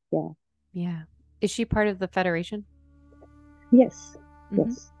him. Yeah. Yeah. Is she part of the Federation? Yes.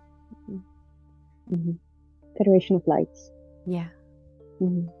 Yes. Federation of Lights. Yeah.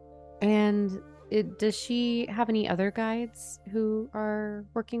 And does she have any other guides who are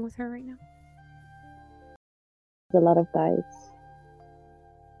working with her right now? There's a lot of guides.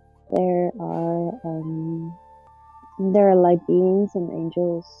 There are light beings and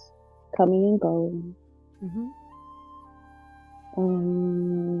angels coming and going.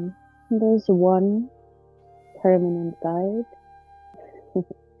 There's one permanent guide.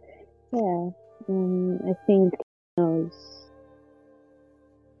 Yeah. I think he knows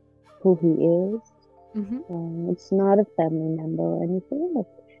who he is. It's not a family member or anything, but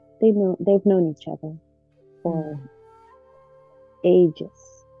they've known each other for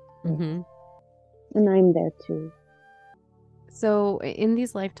ages. And I'm there too. So in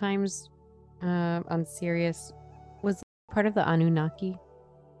these lifetimes on Sirius, was part of the Anunnaki?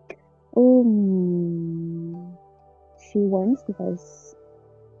 She once was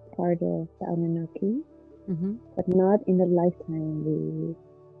part of the Anunnaki, but not in the lifetime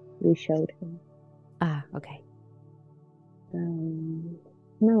we showed her. Ah, okay.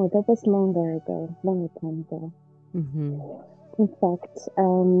 No, that was longer time ago. In fact,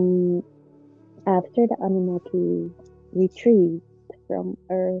 after the Anunnaki retrieved from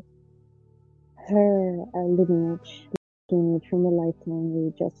Earth her lineage from the lifetime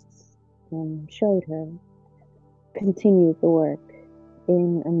we just showed her, continued the work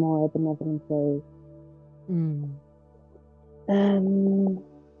in a more benevolent way.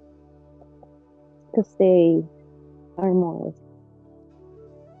 Because they are more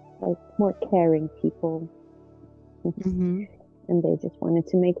caring people. And they just wanted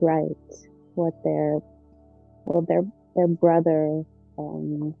to make right what their brother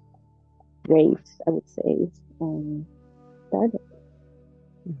race, I would say, started.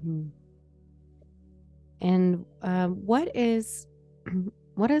 And what is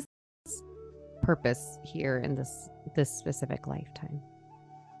purpose here in this specific lifetime?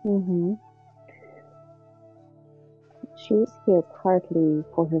 She's here partly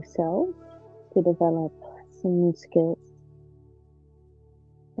for herself to develop some new skills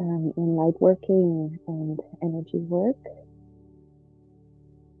in light working and energy work,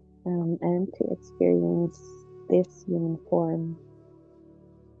 and to experience this human form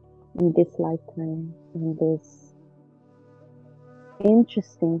in this lifetime, in this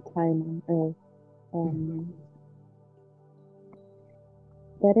interesting time on Earth.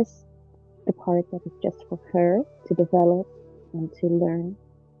 That is the part that is just for her to develop and to learn.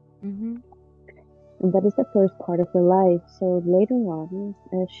 And that is the first part of her life. So later on,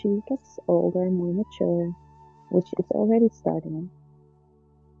 as she gets older and more mature, which is already starting,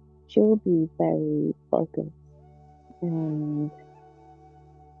 she will be very focused and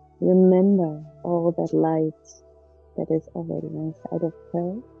remember all that light that is already inside of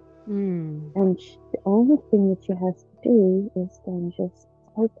her. And the only thing that she has to do is then just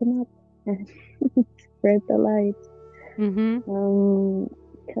open up and spread the light.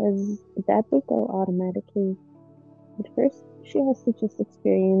 Because that will go automatically. At first, she has to just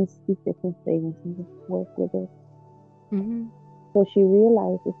experience these different things and just work with it. So she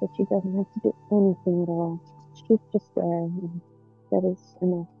realizes that she doesn't have to do anything at all. She's just there, and that is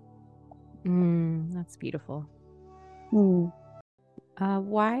enough. That's beautiful.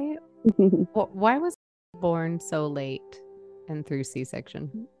 Why was born so late and through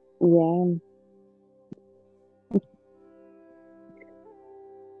C-section? Yeah.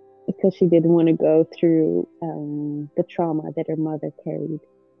 Because she didn't want to go through the trauma that her mother carried.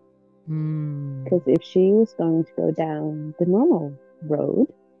 Because if she was going to go down the normal road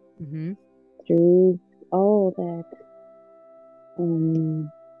through all that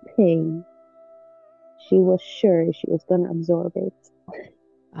pain, she was sure she was going to absorb it.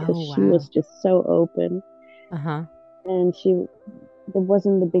 Because she was just so open. And there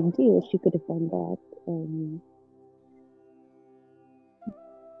wasn't a big deal. She could have done that.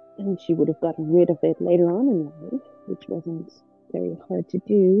 And she would have gotten rid of it later on in life, which wasn't very hard to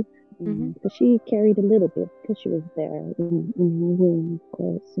do. Mm-hmm. Because she carried a little bit because she was there in her room, of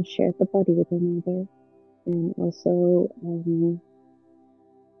course, and shared the body with her mother. And also,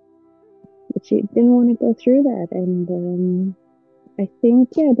 but she didn't want to go through that. And I think,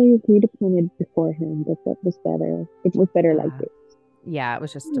 yeah, they agreed upon it beforehand that that was better. It was better like Uh, this. yeah, it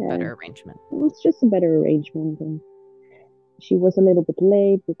was just a Yeah, better arrangement. it was just a better arrangement. And she was a little bit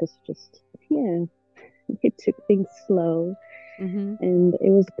late because just, yeah, it took things slow. Mm-hmm. And it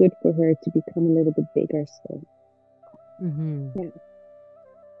was good for her to become a little bit bigger. So, Mm-hmm. yeah,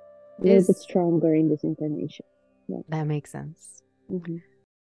 a little bit Is stronger in this incarnation. Yeah. that makes sense? Mm-hmm.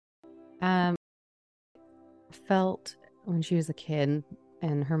 Um, felt when she was a kid,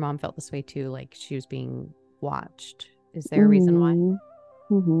 and her mom felt this way too, like she was being watched. Is there a reason why?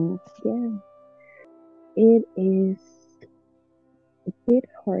 Mm-hmm. Mm-hmm. Yeah. It is a bit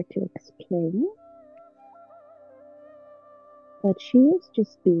hard to explain, but she was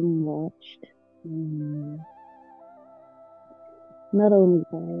just being watched, not only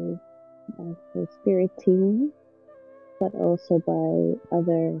by her spirit team, but also by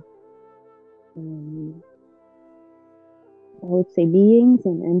other, um, I would say, beings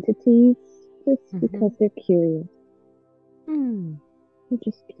and entities, just Mm-hmm. because they're curious. Mm. They're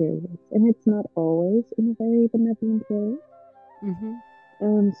just curious, and it's not always in a very benevolent way.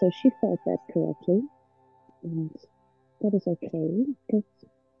 Mm-hmm. So she felt that correctly, and that is okay because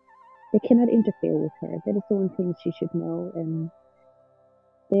they cannot interfere with her. That is the one thing she should know, and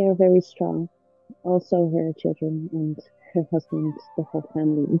they are very strong. Also, her children and her husband, the whole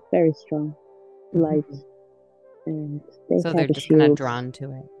family is very strong, light, Mm-hmm. and they So they're have a just kind of shield. drawn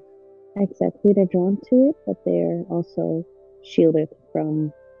to it. Exactly, they're drawn to it, but they're also shielded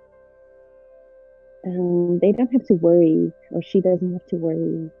from. They don't have to worry, or she doesn't have to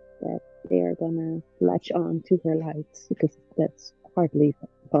worry that they are gonna latch on to her lights because that's hardly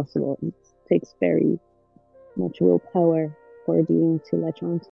possible. It takes very much willpower for a being to latch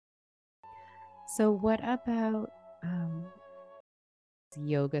on to. So what about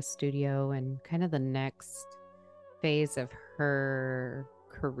yoga studio and kind of the next phase of her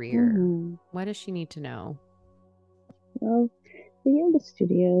career? Mm-hmm. What does she need to know? Well, the yoga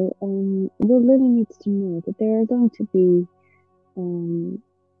studio, well, Lily needs to know that there are going to be um,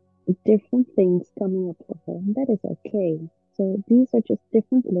 different things coming up for her, and that is okay. So these are just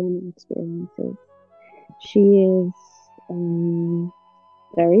different learning experiences. She is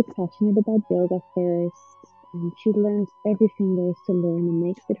very passionate about yoga first, and she learns everything there is to learn and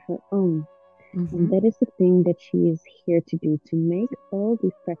makes it her own. And Mm-hmm. that is the thing that she is here to do, to make all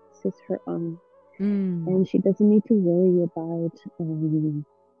these practices her own. Mm. And she doesn't need to worry about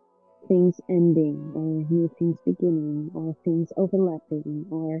things ending or new things beginning or things overlapping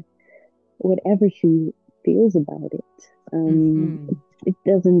or whatever she feels about it. Mm-hmm. It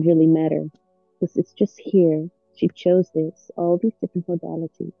doesn't really matter because it's just here. She chose this, all these different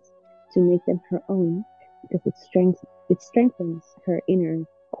modalities to make them her own because it strengthens her inner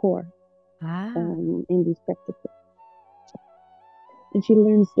core Ah. in these practices. And she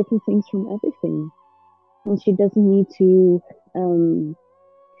learns different things from everything. And she doesn't need to um,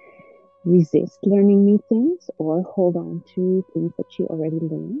 resist learning new things or hold on to things that she already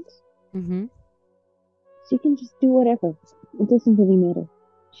learned. Mm-hmm. She can just do whatever. It doesn't really matter.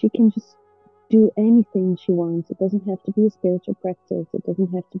 She can just do anything she wants. It doesn't have to be a spiritual practice. It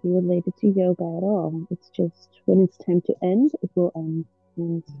doesn't have to be related to yoga at all. It's just when it's time to end, it will end.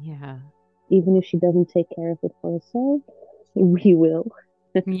 And Yeah. even if she doesn't take care of it for herself, we will.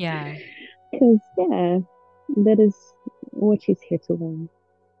 Yeah. Because, yeah, that is what she's here to learn.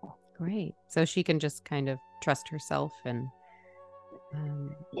 Great. So she can just kind of trust herself and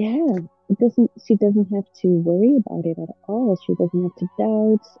Yeah, she doesn't have to worry about it at all. She doesn't have to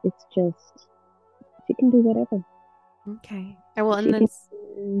doubt. It's just, she can do whatever. okay. Well, and She can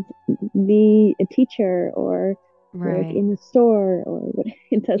that's be a teacher or work right. in a store or what.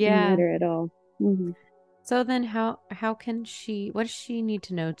 It doesn't Yeah. matter at all. Mm-hmm. So then how can she what does she need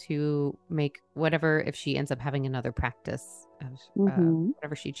to know to make whatever if she ends up having another practice of Mm-hmm.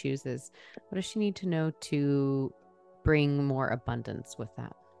 whatever she chooses, what does she need to know to bring more abundance with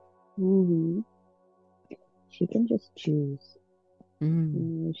that? Mm-hmm. She can just choose.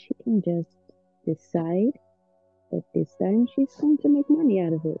 Mm. She can just decide that this time she's going to make money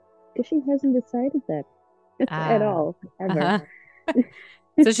out of it because she hasn't decided that at Ah. all ever. Uh-huh.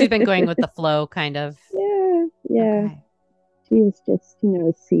 So she's been going with the flow kind of. Yeah, yeah. Okay. She was just,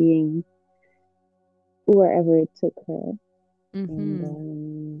 seeing wherever it took her. And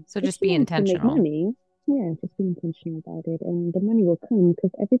Mm-hmm. So if just she be wants to make intentional. money, yeah, just be intentional about it. And the money will come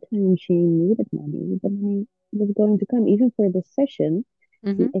because every time she needed money, the money was going to come. Even for this session,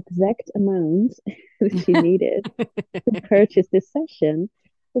 the exact amount that she needed to purchase this session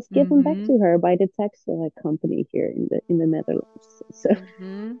was given back to her by the tax company here in the Netherlands. So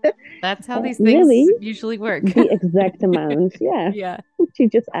That's how these things really, usually work. the exact amount, yeah. Yeah. She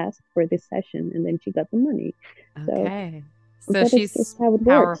just asked for this session and then she got the money. So Okay. So that is just she's how it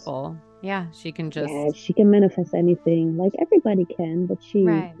works. powerful. Yeah, she can Yeah, just she can manifest anything, like everybody can, but she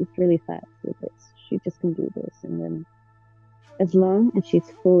right. is really fast with this. She just can do this, and then as long as she's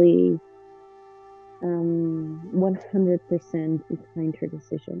fully 100% behind her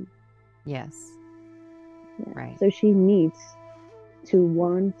decision. Yes. Yeah. Right. So she needs to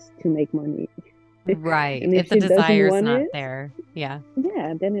want to make money. Right. And if If the she doesn't desire's want not it, there. Yeah.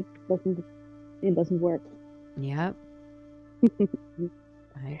 yeah, then it doesn't work. Yep.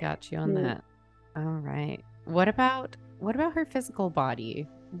 I got you on Yeah. that. All right. What about her physical body?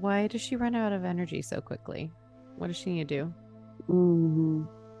 Why does she run out of energy so quickly? What does she need to do? hmm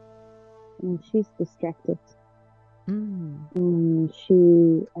And she's distracted. Mm.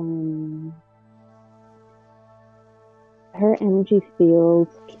 Her energy field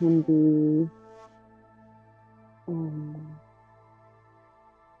can be, um,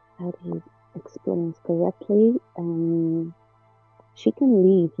 how do you explain this correctly? She can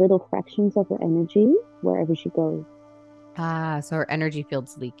leave little fractions of her energy wherever she goes. So her energy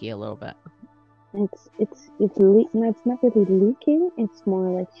field's leaky a little bit. No, it's not really leaking. It's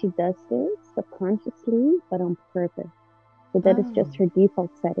more like she does this subconsciously, but on purpose. So that is Oh, just her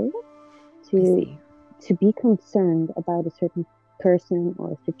default setting I to see. to be concerned about a certain person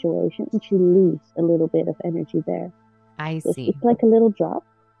or situation, and she leaves a little bit of energy there. I So see. it's like a little drop.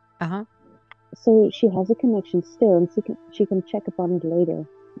 Uh-huh. So she has a connection still, and she can check upon it later.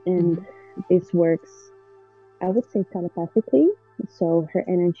 And Mm-hmm. this works, I would say, telepathically. So her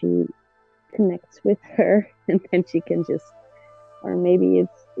energy connects with her, and then she can just, or maybe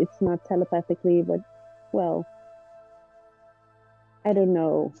it's not telepathically, but well, I don't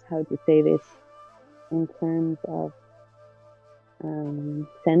know how to say this in terms of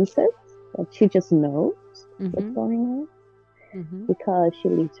senses. But she just knows what's Mm-hmm. going on Mm-hmm. because she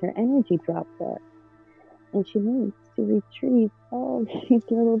leaves her energy drop there, and she needs to retrieve all these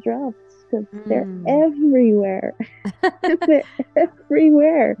little drops because they're Mm. everywhere. They're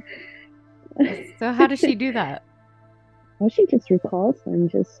everywhere. So how does she do that? Well, she just recalls them,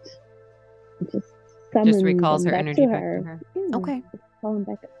 just Just summon recalls them her back to energy back to her. her. Yeah, Okay. just call them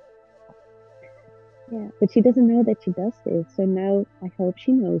back. Yeah, but she doesn't know that she does this. So now I hope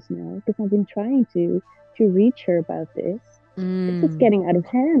she knows now because I've been trying to reach her about this. It's just Mm. getting out of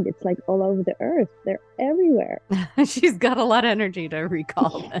hand. It's like all over the earth. They're everywhere. She's got a lot of energy to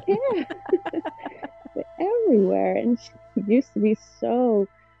recall then. Yeah, they're everywhere. And she used to be so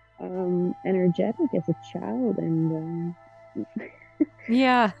energetic as a child,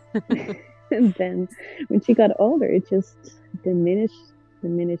 Yeah. and then when she got older, it just diminishes,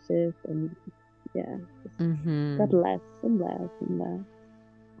 and yeah, just got Mm-hmm. less and less and less.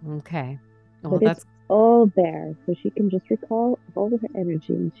 Okay. Well, But it's that's all there, so she can just recall all of her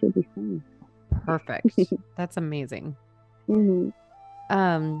energy, and she'll be fine. perfect. That's amazing. hmm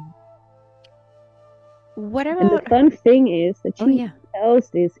Um, what And the about fun thing is that oh she yeah. tells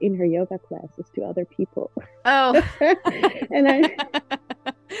this in her yoga classes to other people. Oh. And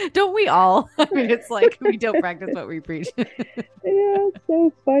Don't we all? I mean, it's like we don't practice what we preach. yeah, it's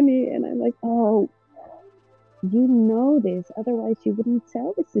so funny. And I'm like, oh, you know this, otherwise you wouldn't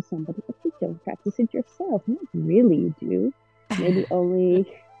tell this to somebody, but you don't practice it yourself. Not really, you do. Maybe only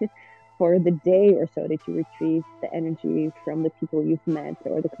for the day or so that you retrieve the energy from the people you've met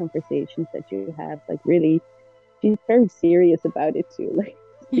or the conversations that you have. Like really, she's very serious about it too. Like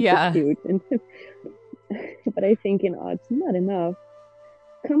super Yeah. cute. And but I think it's not enough.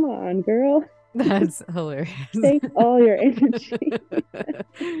 Come on, girl, That's hilarious. take all your energy.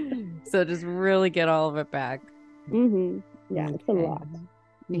 So just really get all of it back. Yeah, it's a Okay. lot.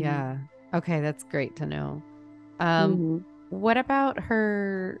 hmm Yeah. Okay, that's great to know. Um, hmm what about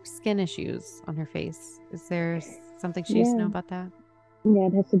her skin issues on her face? Is there something she needs to know Yeah, about that? yeah,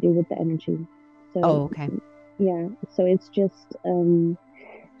 it has to do with the energy. So Oh, okay. yeah, so it's just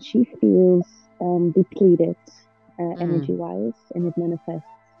she feels depleted energy Mm. wise, and it manifests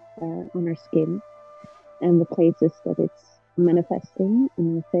on her skin and the places that it's manifesting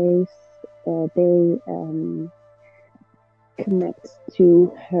in her face. They connect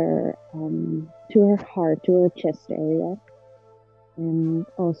to her heart, to her chest area, and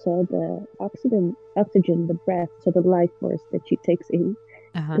also the oxygen, the breath, so the life force that she takes in,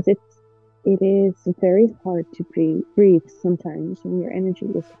 Uh-huh. because it is very hard to breathe sometimes when your energy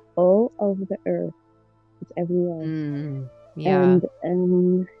is all over the earth. It's everywhere. Mm. Yeah.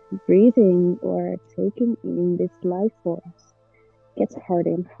 And breathing or taking in this life force gets harder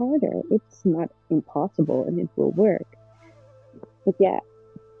and harder. It's not impossible and it will work. But yeah,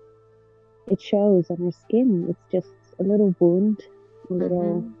 it shows on her skin. It's just a little wound, a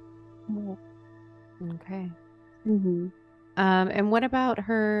little. Okay. Mm-hmm. And what about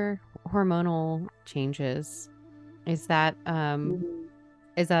her hormonal changes? Is that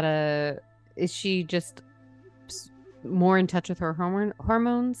Mm-hmm. is she just more in touch with her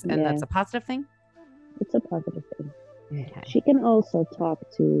hormones, and Yeah, that's a positive thing? it's a positive thing. Okay. She can also talk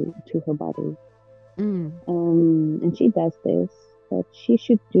to her body, Mm. and she does this. But she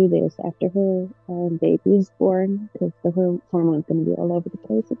should do this after her baby is born because the hormone's going to be all over the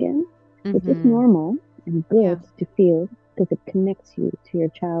place again, which is Mm-hmm. normal and Yeah. good to feel because it connects you to your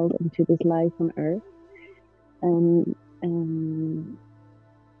child and to this life on earth. And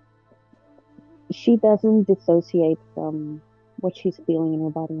she doesn't dissociate from what she's feeling in her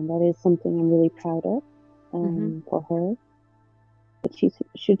body, and that is something I'm really proud of Mm-hmm. for her. But she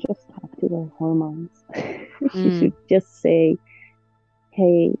should just talk to her hormones. She should Mm. just say,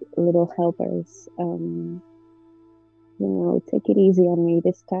 "Hey, little helpers, take it easy on me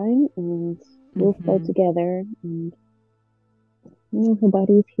this time, and we'll flow Mm-hmm. together." And her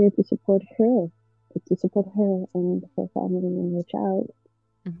body is here to support her, to support her and her family and her child.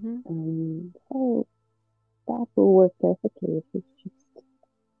 Mm-hmm. So that will work perfectly if we just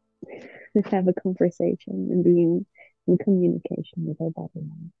have a conversation and be in communication with her body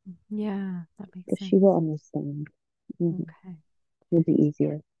Yeah, that makes because she will sense. understand. Mm-hmm. Okay. It'll be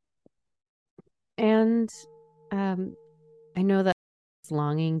easier. And I know that it's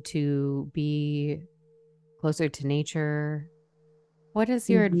longing to be closer to nature. What is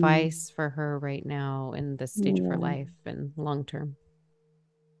your Mm-hmm. advice for her right now in this stage of her Yeah. life and long term?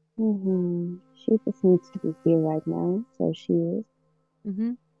 She just needs to be here right now, so she is.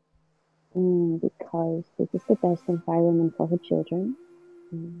 Mm-hmm. Because this is the best environment for her children.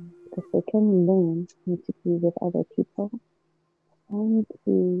 Because they can learn how to be with other people and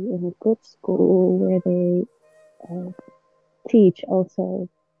be in a good school where they uh, teach also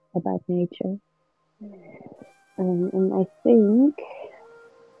about nature. And I think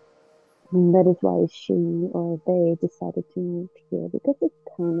that is why she or they decided to move here because it's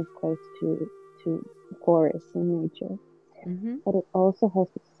kind of close to forest and nature. Mm-hmm. But it also has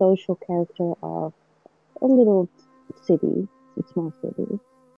the social character of a little city, a small city.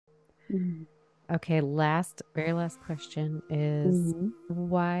 Mm-hmm. Okay, very last question is Mm-hmm.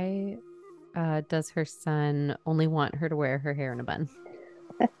 why does her son only want her to wear her hair in a bun?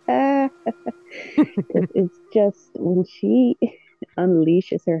 Because it's just when she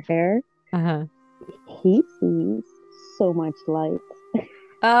unleashes her hair, Uh-huh. he sees so much light.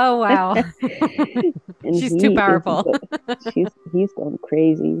 Oh, wow. And She's too powerful. he's going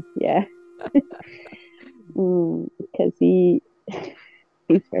crazy. Yeah. Because he's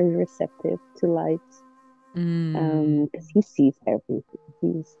very receptive to light. Mm. Because he sees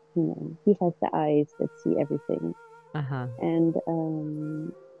everything. He has the eyes that see everything. Uh-huh.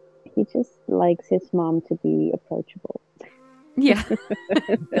 And he just likes his mom to be approachable. Yeah,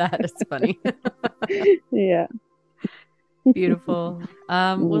 that is funny. Yeah. Beautiful.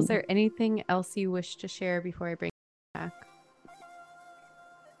 Was Mm. there anything else you wish to share before I bring you back?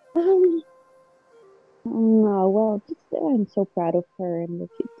 Um, no, well, just that I'm so proud of her and that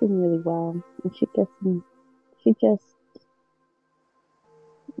she's doing really well. And she just,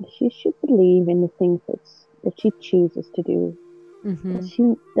 she should believe in the things that she chooses to do. Mm-hmm. Because she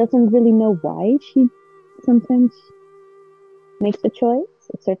doesn't really know why she sometimes makes a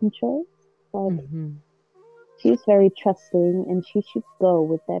certain choice, but Mm-hmm. she's very trusting and she should go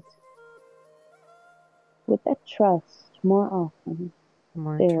with that trust more often.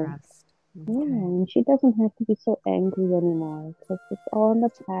 More There. trust. Yeah, Okay. and she doesn't have to be so angry anymore because it's all in the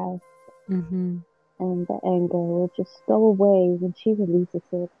past. Mm-hmm. And the anger will just go away when she releases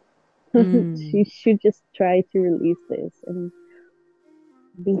it. She Mm. should just try to release this and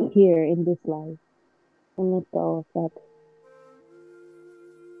be here in this life and let go of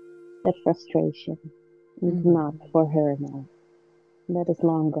that frustration. It's not Mm. for her now. That is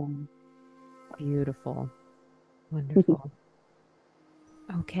long gone. Beautiful. Wonderful.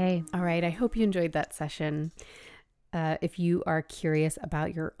 Okay. All right. I hope you enjoyed that session. If you are curious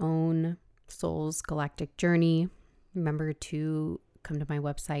about your own soul's galactic journey, remember to come to my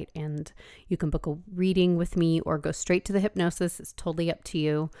website and you can book a reading with me or go straight to the hypnosis. It's totally up to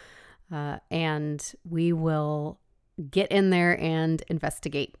you. And we will get in there and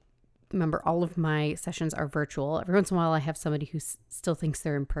investigate. Remember, all of my sessions are virtual. Every once in a while, I have somebody who still thinks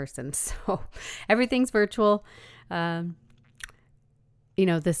they're in person. So everything's virtual. Um,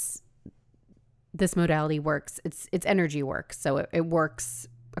 this modality works. It's energy work. So it works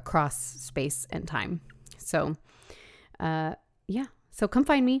across space and time. So, so come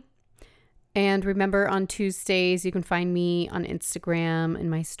find me. And remember, on Tuesdays, you can find me on Instagram in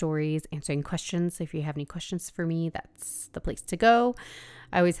my stories answering questions. If you have any questions for me, that's the place to go.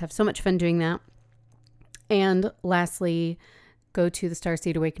 I always have so much fun doing that. And lastly, go to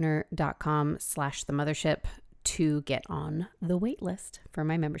thestarseedawakener.com/themothership to get on the wait list for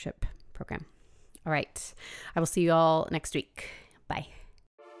my membership program. All right. I will see you all next week. Bye.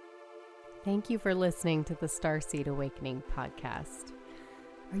 Thank you for listening to the Starseed Awakening podcast.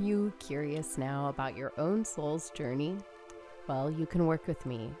 Are you curious now about your own soul's journey? Well, you can work with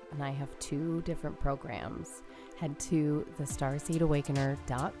me, and I have 2 different programs. Head to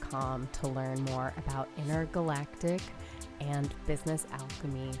thestarseedawakener.com to learn more about intergalactic and business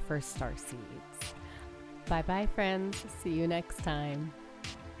alchemy for starseeds. Bye-bye, friends. See you next time.